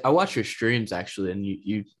I watch your streams actually, and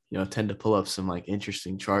you tend to pull up some like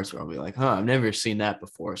interesting charts where I'll be like, huh, I've never seen that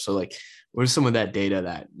before. So like, what is some of that data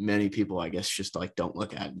that many people, I guess, just like don't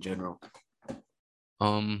look at in general?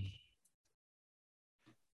 Um,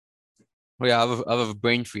 Oh, yeah, I have a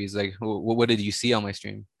brain freeze. Like, what did you see on my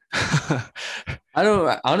stream? I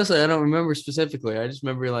don't honestly, I don't remember specifically. I just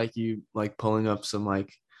remember like you like pulling up some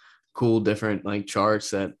like cool different like charts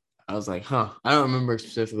that I was like, huh. I don't remember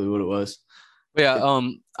specifically what it was. Yeah,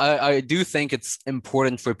 I do think it's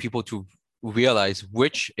important for people to realize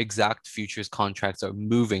which exact futures contracts are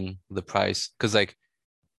moving the price. Because like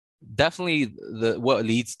definitely the what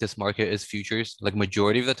leads this market is futures, like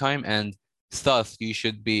majority of the time. And thus you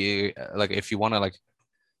should be like if you want to like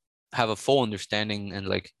have a full understanding and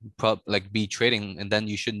like like be trading, and then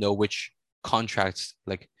you should know which contracts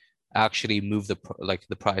like actually move like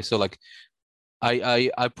the price. So like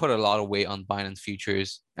I put a lot of weight on Binance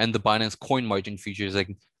futures and the Binance coin margin futures.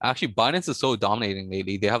 Like actually Binance is so dominating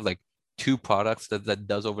lately. They have like two products that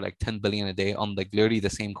does over like 10 billion a day on like literally the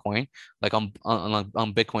same coin. Like on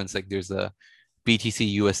Bitcoin, it's like there's the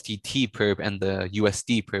BTC USDT perp and the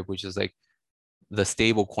USD perp, which is like the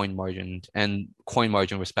stable coin margin and coin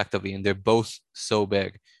margin respectively, and they're both so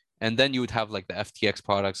big. And then you would have like the FTX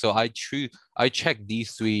product. So I check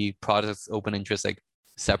these three products open interest like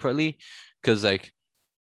separately because like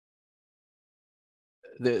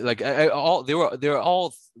they are all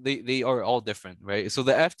different, right? So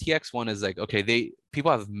the FTX one is like okay, they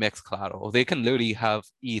people have mixed collateral. They can literally have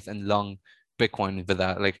ETH and long Bitcoin with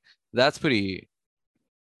that. Like that's pretty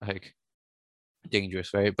like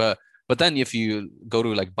dangerous, right? But then if you go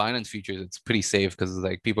to like Binance futures, it's pretty safe because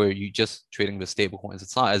like people are you just trading the stable coins.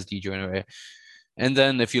 It's not as degenerate. And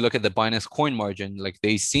then if you look at the Binance coin margin, like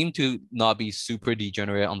they seem to not be super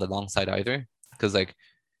degenerate on the long side either. Because like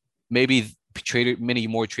maybe many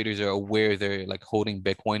more traders are aware they're like holding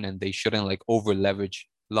Bitcoin and they shouldn't like over leverage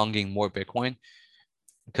longing more Bitcoin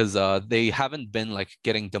because they haven't been like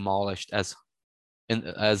getting demolished as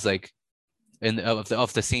like in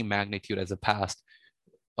of the same magnitude as the past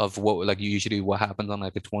of what like usually what happens on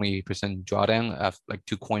like a 20% drawdown of like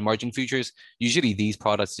two coin margin futures. Usually these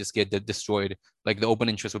products just get destroyed. Like the open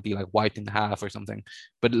interest would be like wiped in half or something.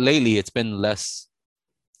 But lately it's been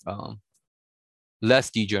um less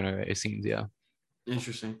degenerate, it seems, yeah.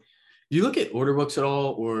 Interesting. Do you look at order books at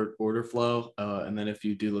all or order flow? And then if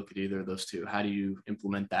you do look at either of those two, how do you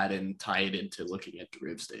implement that and tie it into looking at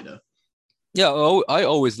derivatives data? Yeah, I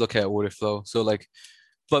always look at order flow. So like,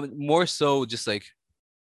 but more so just like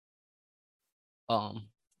um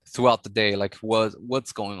throughout the day, like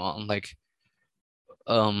what's going on? Like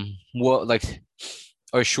what like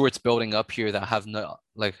are shorts building up here that have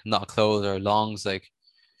not closed or longs like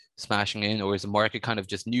smashing in, or is the market kind of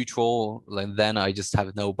just neutral? Like then I just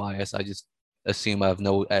have no bias. I just assume I have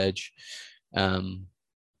no edge. Um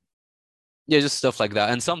yeah, just stuff like that.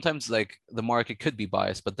 And sometimes like the market could be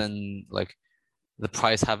biased, but then like the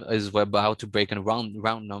price have is about to break a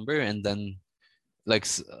round number, and then like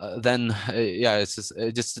then yeah, it's just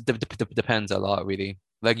it just depends a lot really.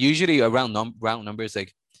 Like usually around round numbers,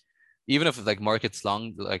 like even if like market's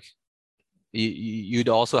long, like you'd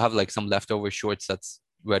also have like some leftover shorts that's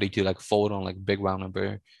ready to like fold on like big round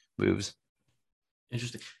number moves.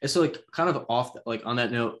 Interesting. And so, like, kind of off, like on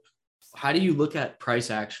that note, how do you look at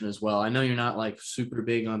price action as well? I know you're not like super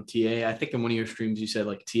big on TA. I think in one of your streams you said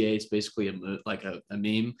like TA is basically like a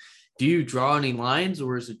meme. Do you draw any lines,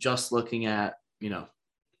 or is it just looking at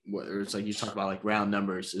whether it's like you talk about like round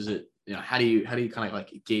numbers? Is it how do you kind of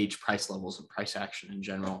like gauge price levels and price action in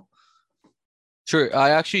general? Sure,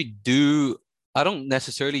 I actually do. I don't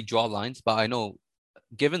necessarily draw lines, but I know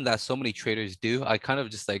given that so many traders do, I kind of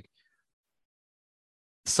just like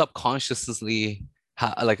subconsciously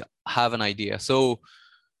like have an idea. So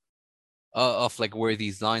of like where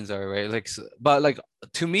these lines are, right? Like, but like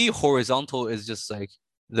to me, horizontal is just like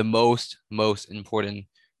the most important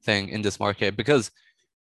thing in this market because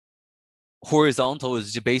horizontal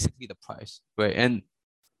is just basically the price, right? And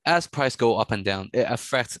as price go up and down, it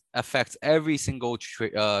affects every single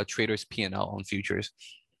trader's P&L on futures,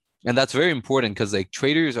 and that's very important because like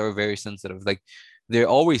traders are very sensitive. Like they're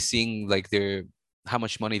always seeing like their how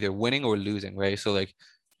much money they're winning or losing, right? So like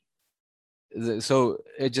so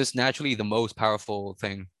it's just naturally the most powerful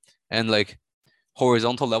thing, and like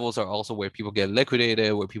horizontal levels are also where people get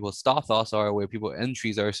liquidated, where people's stop loss are, where people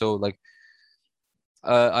entries are. So like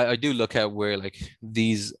I do look at where like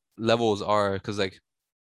these levels are because like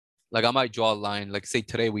I might draw a line. Like say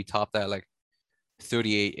today we topped at like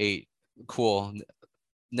 38.8. Cool.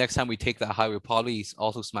 Next time we take that high, we're probably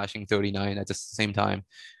also smashing 39 at the same time.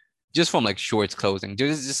 Just from like shorts closing.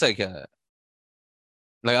 There's just like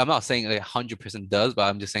I'm not saying like 100% does, but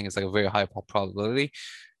I'm just saying it's like a very high probability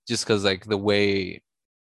just because like the way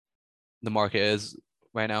the market is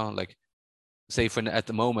right now. Like say for at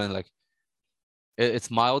the moment, like it's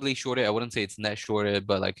mildly shorted. I wouldn't say it's net shorted,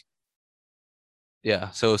 but like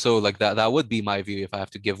Yeah. So like that would be my view if I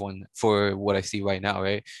have to give one for what I see right now,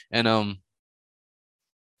 right? And and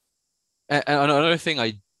another thing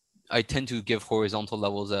I tend to give horizontal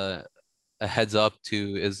levels a heads up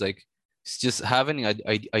to is like it's just having an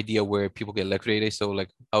idea where people get liquidated. So like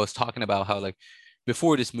I was talking about how like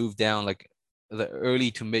before this move down, like the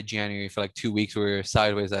early to mid January for like 2 weeks, we were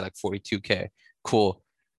sideways at like 42K. Cool.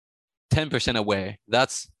 10% away.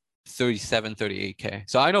 That's 37, 38K.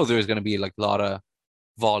 So I know there's gonna be like a lot of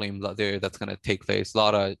volume there that's gonna take place, a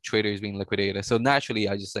lot of traders being liquidated. So naturally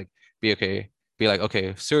I just like be like,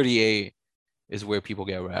 okay, 38 is where people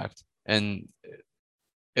get wrecked. And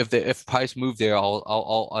if price move there,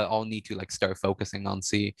 I'll need to like start focusing on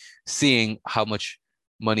seeing how much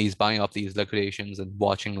money is buying up these liquidations and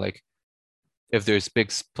watching like if there's big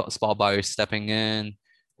spot buyers stepping in,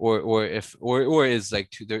 or if or is like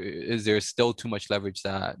there still too much leverage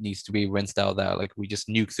that needs to be rinsed out, that like we just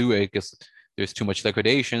nuke through it because there's too much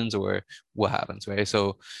liquidations, or what happens, right?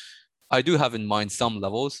 So I do have in mind some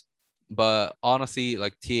levels, but honestly,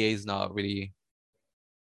 like TA is not really.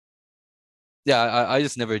 Yeah, I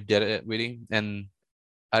just never did it really, and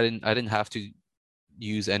I didn't have to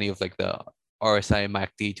use any of like the RSI and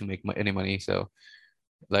MACD to make any money. So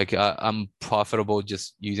like I'm profitable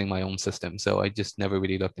just using my own system. So I just never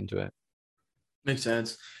really looked into it. Makes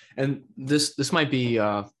sense. And this might be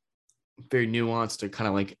very nuanced or kind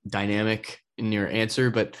of like dynamic in your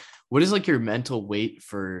answer, but what is like your mental weight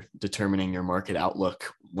for determining your market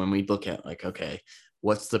outlook when we look at like, okay,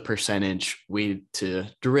 what's the percentage weighted to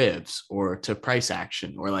derivatives or to price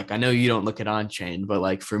action? Or like, I know you don't look at on chain, but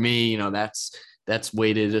like for me, that's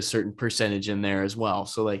weighted a certain percentage in there as well.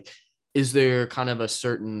 So like, is there kind of a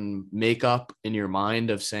certain makeup in your mind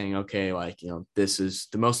of saying, okay, like, this is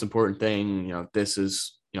the most important thing, this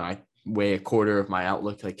is, I weigh a quarter of my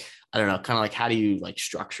outlook. Like, I don't know, kind of like how do you like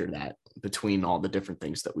structure that between all the different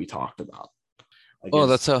things that we talked about? Like Oh, is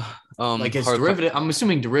that's a like is hard. derivative, I'm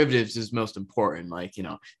assuming derivatives is most important. Like,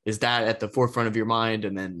 is that at the forefront of your mind?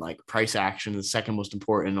 And then like price action is the second most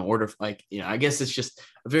important in order. Like, I guess it's just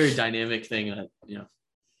a very dynamic thing that.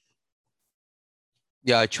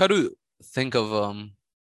 Yeah, I try to think of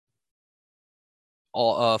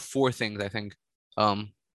all four things I think.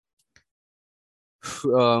 Um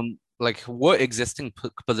like what existing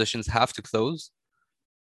positions have to close,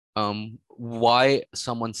 why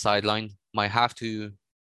someone sidelined might have to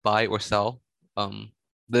buy or sell.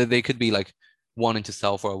 They could be like wanting to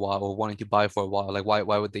sell for a while or wanting to buy for a while. Like why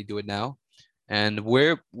would they do it now? And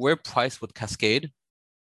where price would cascade,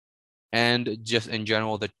 and just in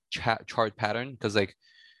general the chart pattern. Because like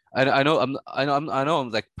I know I'm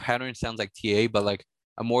like pattern sounds like TA, but like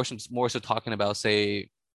I'm more so talking about, say,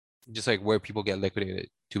 just like where people get liquidated,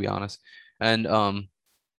 to be honest. And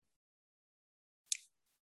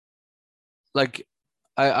like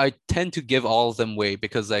I tend to give all of them weight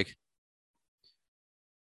because like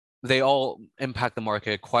they all impact the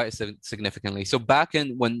market quite significantly. So back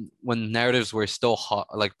in when narratives were still hot,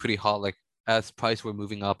 like pretty hot, like as price were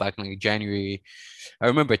moving up back in like January, I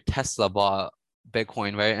remember Tesla bought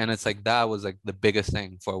Bitcoin, right? And it's like that was like the biggest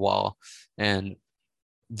thing for a while. And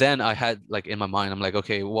then I had like in my mind, I'm like,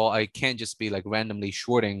 okay, well, I can't just be like randomly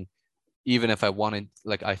shorting, even if I wanted,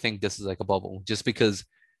 like, I think this is like a bubble, just because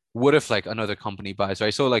what if like another company buys,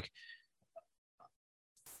 right? So like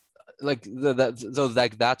that, so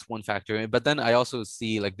like that's one factor. But then I also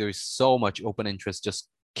see like there's so much open interest, just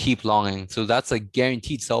keep longing. So that's like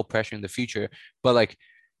guaranteed sell pressure in the future. But like,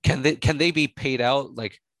 can they be paid out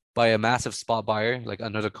like by a massive spot buyer, like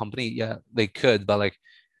another company? Yeah, they could, but like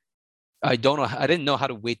I don't know. I didn't know how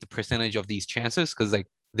to weight the percentage of these chances because like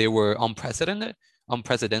they were unprecedented,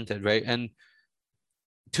 right? And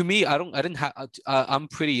to me, I didn't have. I'm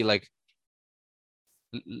pretty like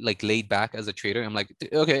laid back as a trader. I'm like,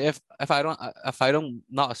 okay, if I don't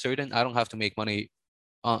not certain, I don't have to make money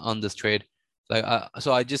on this trade. Like,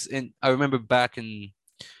 so I remember back in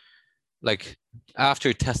like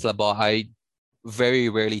after Tesla bought, I very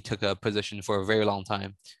rarely took a position for a very long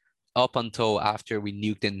time, up until after we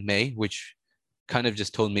nuked in May, which kind of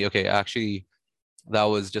just told me, okay, actually that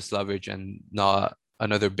was just leverage and not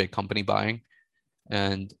another big company buying.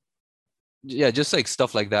 And yeah, just like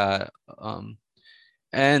stuff like that.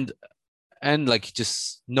 And and like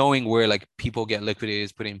just knowing where like people get liquidated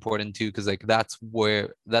is pretty important too, because like that's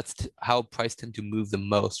how price tend to move the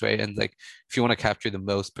most, right? And like if you want to capture the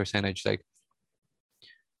most percentage, like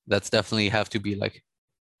that's definitely have to be like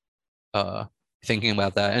uh thinking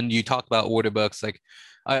about that. And you talk about order books, like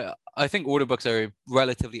I think order books are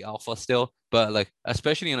relatively alpha still, but like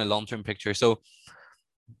especially in a long-term picture. So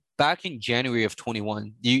back in January of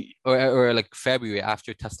 21, or like February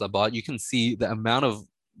after Tesla bought, you can see the amount of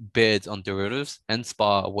bids on derivatives and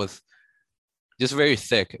spot was just very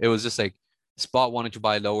thick. It was just like spot wanted to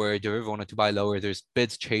buy lower, derivative wanted to buy lower. There's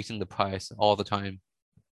bids chasing the price all the time.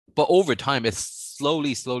 But over time, it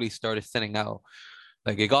slowly started thinning out.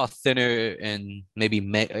 Like it got thinner in maybe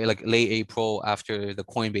May, like late April after the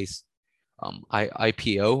Coinbase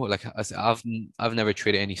IPO. Like I've never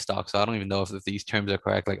traded any stock, so I don't even know if these terms are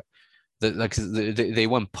correct. Like they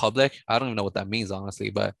went public. I don't even know what that means honestly,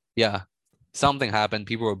 but yeah, something happened.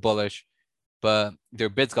 People were bullish, but their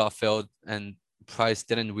bids got filled and price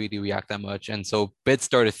didn't really react that much, and so bids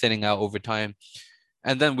started thinning out over time.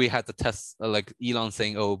 And then we had to test like Elon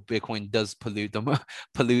saying, "Oh, Bitcoin does pollute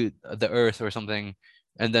the earth or something,"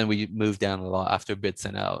 and then we moved down a lot after bids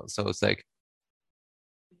sent out. So it's like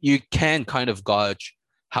you can kind of gauge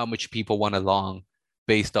how much people want to long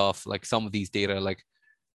based off like some of these data. Like,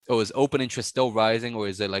 oh, is open interest still rising or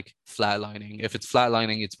is it like flatlining? If it's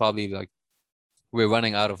flatlining, it's probably like we're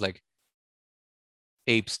running out of like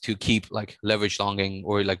apes to keep like leverage longing,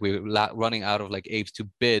 or like we're running out of like apes to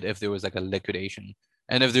bid if there was like a liquidation.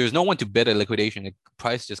 And if there's no one to bid a liquidation, the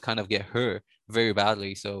price just kind of get hurt very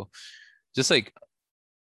badly. So just like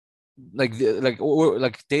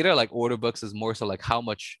data like order books is more so like how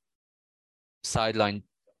much sideline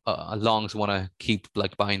longs want to keep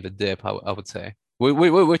like buying the dip, I would say,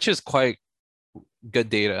 which is quite good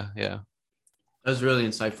data. Yeah. That was really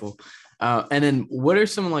insightful. And then what are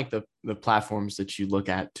some like the platforms that you look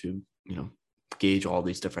at to, gauge all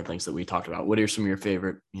these different things that we talked about? What are some of your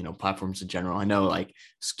favorite, platforms in general? I know like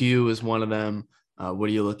Skew is one of them. What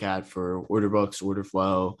do you look at for order books, order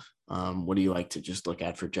flow? What do you like to just look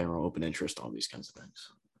at for general open interest, all these kinds of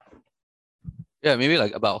things? Yeah, maybe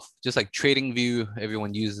like about just like TradingView,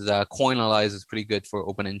 everyone uses that. Coinalyze is pretty good for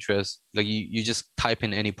open interest. Like you just type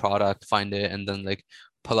in any product, find it, and then like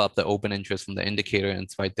pull up the open interest from the indicator and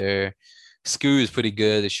it's right there. Skew is pretty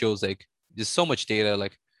good. It shows like there's so much data,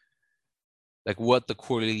 like what the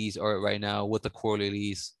quarterlies are right now, what the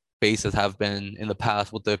quarterlies bases have been in the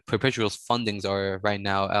past, what the perpetual fundings are right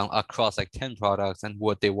now across like 10 products and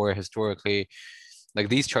what they were historically. Like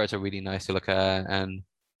these charts are really nice to look at. And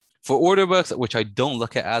for order books, which I don't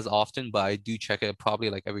look at as often, but I do check it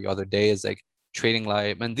probably like every other day, is like Trading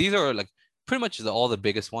Light. And these are like pretty much all the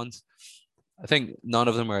biggest ones. I think none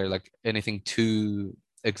of them are like anything too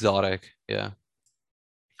exotic. Yeah.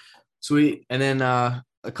 Sweet. And then a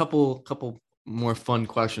couple more fun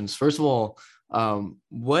questions. First of all,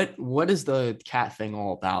 what is the cat thing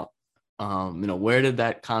all about? Where did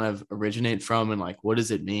that kind of originate from, and like what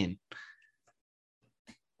does it mean?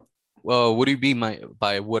 Well, what do you mean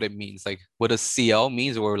by what it means? Like what does CL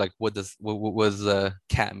means, or like what was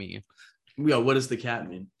cat mean? Yeah, what does the cat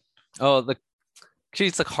mean? Oh, actually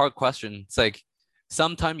it's like a hard question. It's like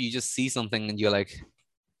sometimes you just see something and you're like,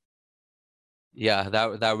 yeah,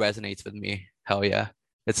 that resonates with me. Hell yeah.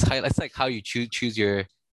 It's like how you choose your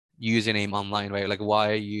username online, right? Like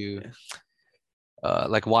why are you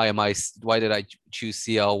like why did I choose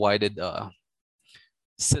CL? Why did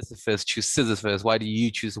Sisyphus choose Sisyphus? Why do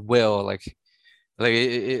you choose Will? Like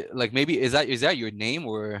maybe is that your name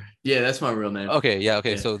or Yeah, that's my real name. okay, yeah,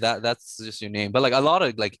 okay. Yeah. So that's just your name. But like a lot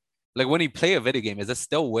of like when you play a video game, is it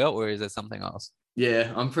still Will or is it something else?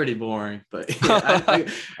 Yeah, I'm pretty boring, but yeah,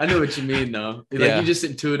 I know what you mean though. Like Yeah. you just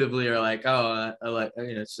intuitively are like, oh, I like,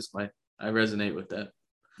 it's just I resonate with that.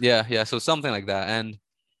 Yeah. So something like that. And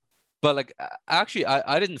but like actually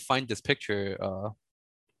I didn't find this picture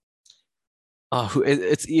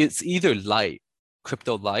it's either light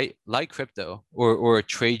crypto or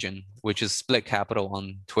Trajan, which is Split Capital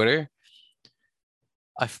on Twitter.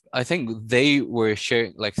 I think they were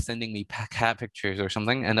sharing like sending me cat pictures or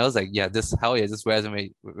something, and I was like, yeah, this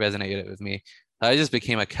resonated with me. I just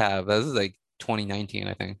became a cab. This is like 2019,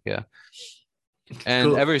 I think. Yeah, and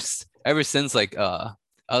Cool. ever since like I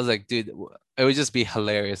was like, dude, it would just be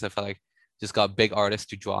hilarious if I like just got big artists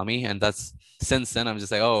to draw me, and that's since then I'm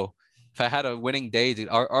just like, oh, if I had a winning day, dude,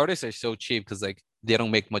 our artists are so cheap because like they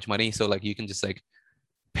don't make much money, so like you can just like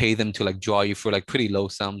pay them to like draw you for like pretty low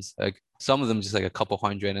sums. Like some of them just like a couple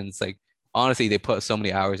hundred, and it's like honestly they put so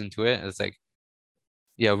many hours into it. It's like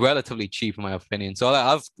yeah, relatively cheap in my opinion. So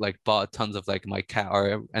I've like bought tons of like my cat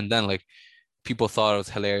art, and then like people thought it was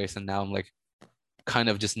hilarious, and now I'm like kind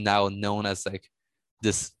of just now known as like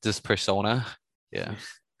this persona. Yeah.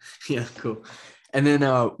 Yeah, cool. And then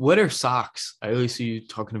what are socks? I always see you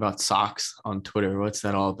talking about socks on Twitter. What's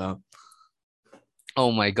that all about?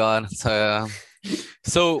 Oh my God.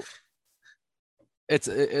 So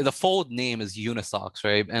the full name is Unisocks,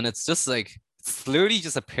 right? And it's just like it's literally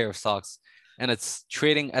just a pair of socks. and it's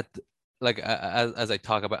trading at like as I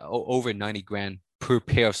talk about over 90 grand per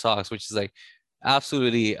pair of socks, which is like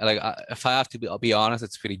absolutely like if I have to I'll be honest,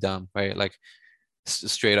 it's pretty dumb, right? Like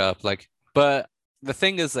straight up, like. But the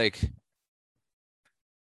thing is, like,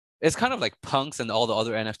 it's kind of like punks and all the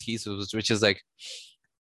other NFTs, which is like,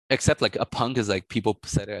 except like a punk is like people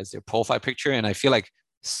set it as their profile picture, and I feel like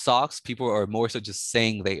socks people are more so just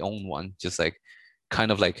saying they own one, just like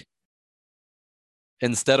kind of like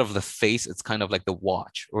instead of the face, it's kind of like the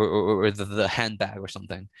watch or the handbag or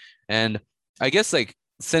something. And I guess like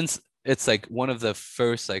since it's like one of the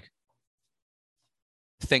first like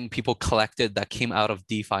thing people collected that came out of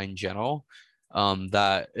DeFi in general,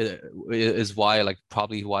 that is why like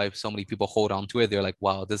probably why so many people hold on to it. They're like,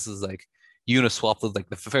 wow, this is like Uniswap was like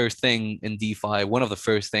the first thing in DeFi, one of the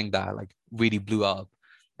first thing that like really blew up.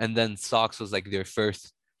 And then socks was like their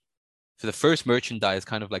first, for the first merchandise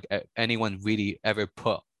kind of like anyone really ever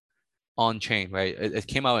put on chain, right? It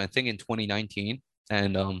came out I think in 2019,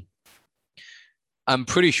 and I'm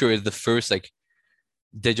pretty sure it's the first like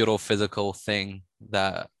digital physical thing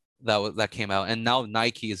that came out. And now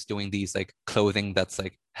Nike is doing these like clothing that's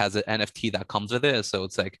like has an NFT that comes with it. So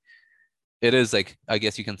it's like it is like I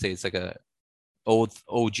guess you can say it's like a old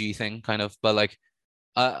OG thing kind of, but like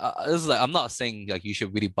this is like I'm not saying like you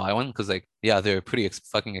should really buy one because like yeah they're pretty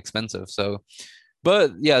fucking expensive. So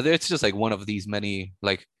but yeah, it's just like one of these many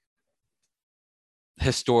like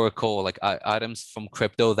historical like items from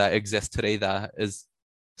crypto that exist today that is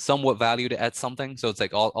somewhat valued at something. So it's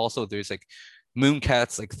like also there's like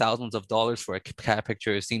Mooncats like thousands of dollars for a cat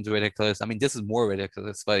picture. It seems ridiculous. I mean, this is more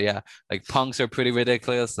ridiculous, but yeah, like punks are pretty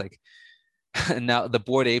ridiculous. Like now the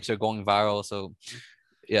Bored Apes are going viral. So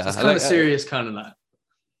yeah, so it's kind of serious, kind of not.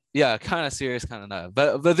 Yeah, kind of serious, kind of not.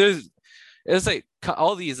 But there's it's like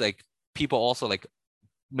all these like people also like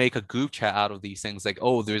make a group chat out of these things. Like,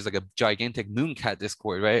 oh, there's like a gigantic Mooncat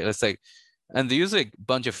Discord, right? It's like, and there's like a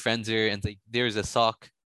bunch of friends here, and like there's a sock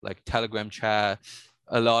like Telegram chat,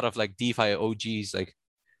 a lot of like DeFi OGs like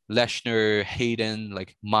Leshner, Hayden,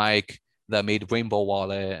 like Mike that made Rainbow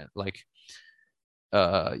Wallet, like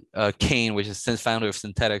Kane, which is founder of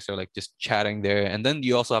Synthetics, are like just chatting there. And then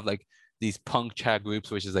you also have like these punk chat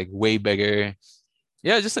groups, which is like way bigger.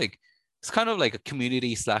 Yeah, just like it's kind of like a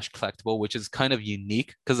community slash collectible, which is kind of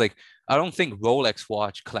unique because like I don't think Rolex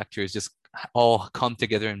watch collectors just all come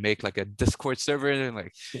together and make like a Discord server and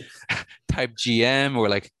like type GM, or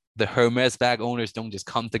like the Hermes bag owners don't just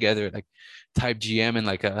come together like type GM and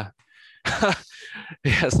like a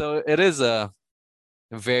yeah. So it is a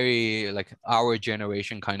very like our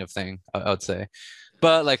generation kind of thing, I would say.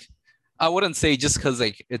 But like I wouldn't say just because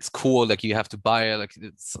like it's cool like you have to buy it, like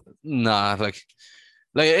it's nah, like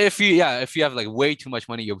if you have like way too much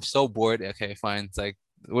money, you're so bored, okay fine, it's like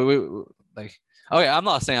like okay, I'm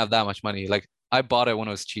not saying I have that much money, like I bought it when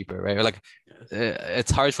it was cheaper, right? Like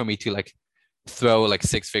it's hard for me to like throw like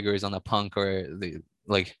six figures on a punk or the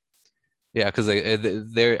like yeah, because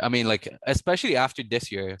they're I mean like especially after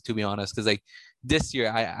this year, to be honest, because like this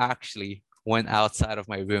year I actually went outside of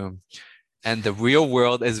my room and the real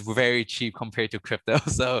world is very cheap compared to crypto.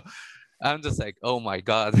 So I'm just like, oh my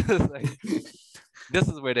God, like, this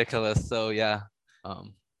is ridiculous. So yeah. That's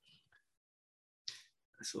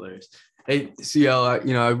hilarious. Hey, CL,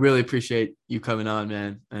 I really appreciate you coming on,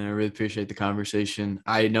 man. And I really appreciate the conversation.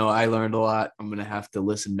 I know I learned a lot. I'm going to have to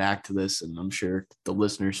listen back to this, and I'm sure the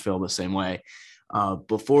listeners feel the same way.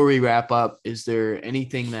 Before we wrap up, is there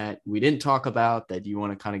anything that we didn't talk about that you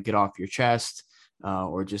want to kind of get off your chest,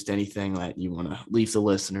 or just anything that you want to leave the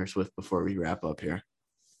listeners with before we wrap up here?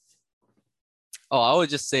 Oh, I would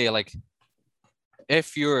just say like,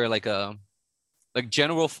 if you're like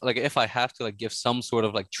general, like if I have to like give some sort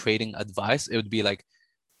of like trading advice, it would be like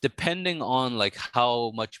depending on like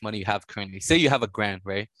how much money you have currently. Say you have $1,000,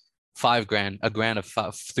 right? 5 grand, a grand of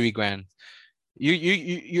 3 grand.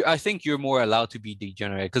 You I think you're more allowed to be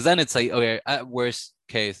degenerate because then it's like, okay, at worst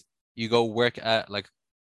case, you go work at like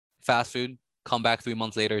fast food, come back 3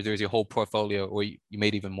 months later, there's your whole portfolio, or you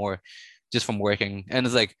made even more just from working. And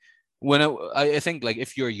it's like when I think like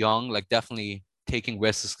if you're young, like definitely taking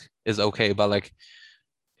risks is okay, but like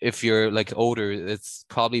if you're like older, it's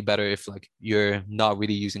probably better if like you're not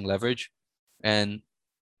really using leverage. And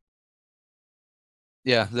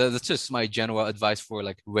yeah, that's just my general advice for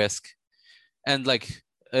like risk. And like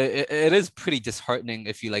it is pretty disheartening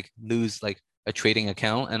if you like lose like a trading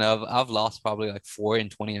account, and I've lost probably like 4 in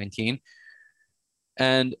 2019.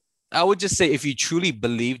 And I would just say if you truly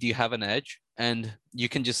believed you have an edge and you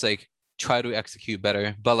can just like try to execute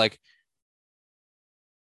better, but like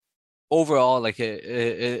overall like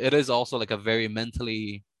it is also like a very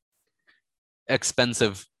mentally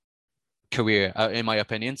expensive career, in my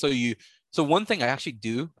opinion. So one thing I actually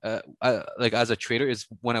do, like as a trader, is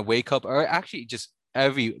when I wake up, or actually just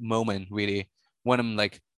every moment really, when I'm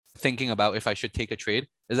like thinking about if I should take a trade,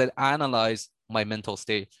 is I analyze my mental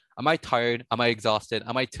state. Am I tired? Am I exhausted?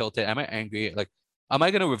 Am I tilted? Am I angry? Like, am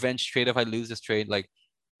I gonna revenge trade if I lose this trade? Like,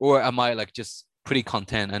 or am I like just pretty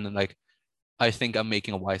content and like I think I'm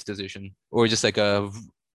making a wise decision, or just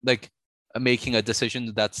like making a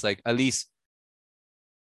decision that's like at least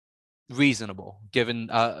reasonable given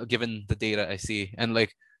the data I see. And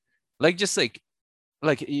like just like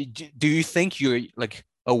do you think you're like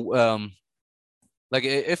like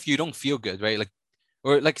if you don't feel good, right? Like,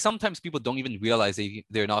 or like sometimes people don't even realize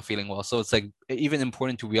they're not feeling well. So it's like even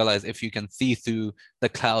important to realize if you can see through the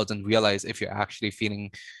clouds and realize if you're actually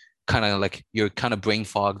feeling kind of like you're kind of brain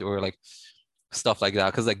fogged or like stuff like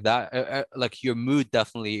that. Because like that, like your mood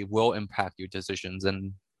definitely will impact your decisions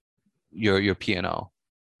and your P&L.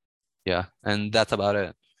 Yeah, and that's about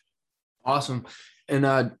it. Awesome. And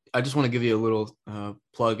I just want to give you a little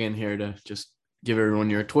plug in here to just give everyone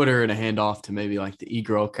your Twitter and a handoff to maybe like the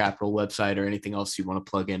eGrow Capital website or anything else you want to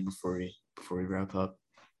plug in before we wrap up.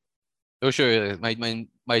 Oh sure,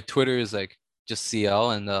 my Twitter is like just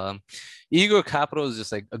CL, and eGrow Capital is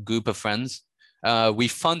just like a group of friends. We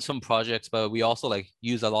fund some projects, but we also like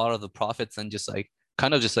use a lot of the profits and just like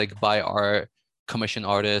kind of just like buy art, commission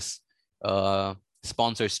artists,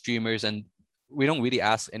 sponsor streamers, and we don't really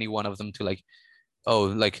ask any one of them to like, oh,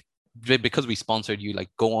 like because we sponsored you, like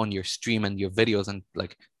go on your stream and your videos and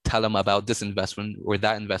like tell them about this investment or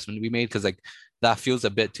that investment we made, because like that feels a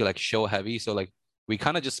bit too like show heavy. So like we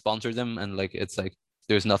kind of just sponsor them and like it's like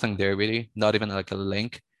there's nothing there really, not even like a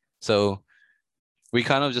link. So we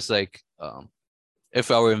kind of just like if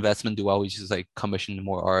our investment do well, we just like commission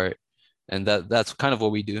more art, and that's kind of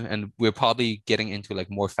what we do. And we're probably getting into like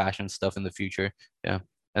more fashion stuff in the future. Yeah,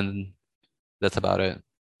 and that's about it.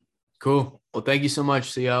 Cool. Well, thank you so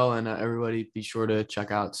much, CL, and everybody. Be sure to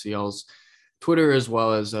check out CL's Twitter as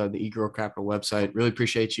well as the eGrow Capital website. Really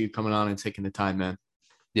appreciate you coming on and taking the time, man.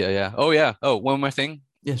 Yeah, yeah. Oh yeah. Oh, one more thing.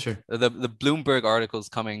 Yeah, sure. The Bloomberg article is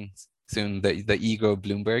coming soon. The eGrow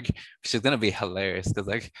Bloomberg, which is gonna be hilarious because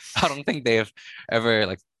like I don't think they've ever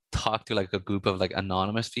like talked to like a group of like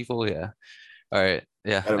anonymous people. Yeah. All right.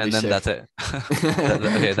 Yeah. That'll And be then sick. that's it.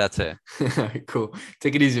 Okay, that's it. All right, cool.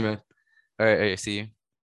 Take it easy, man. All right. See you.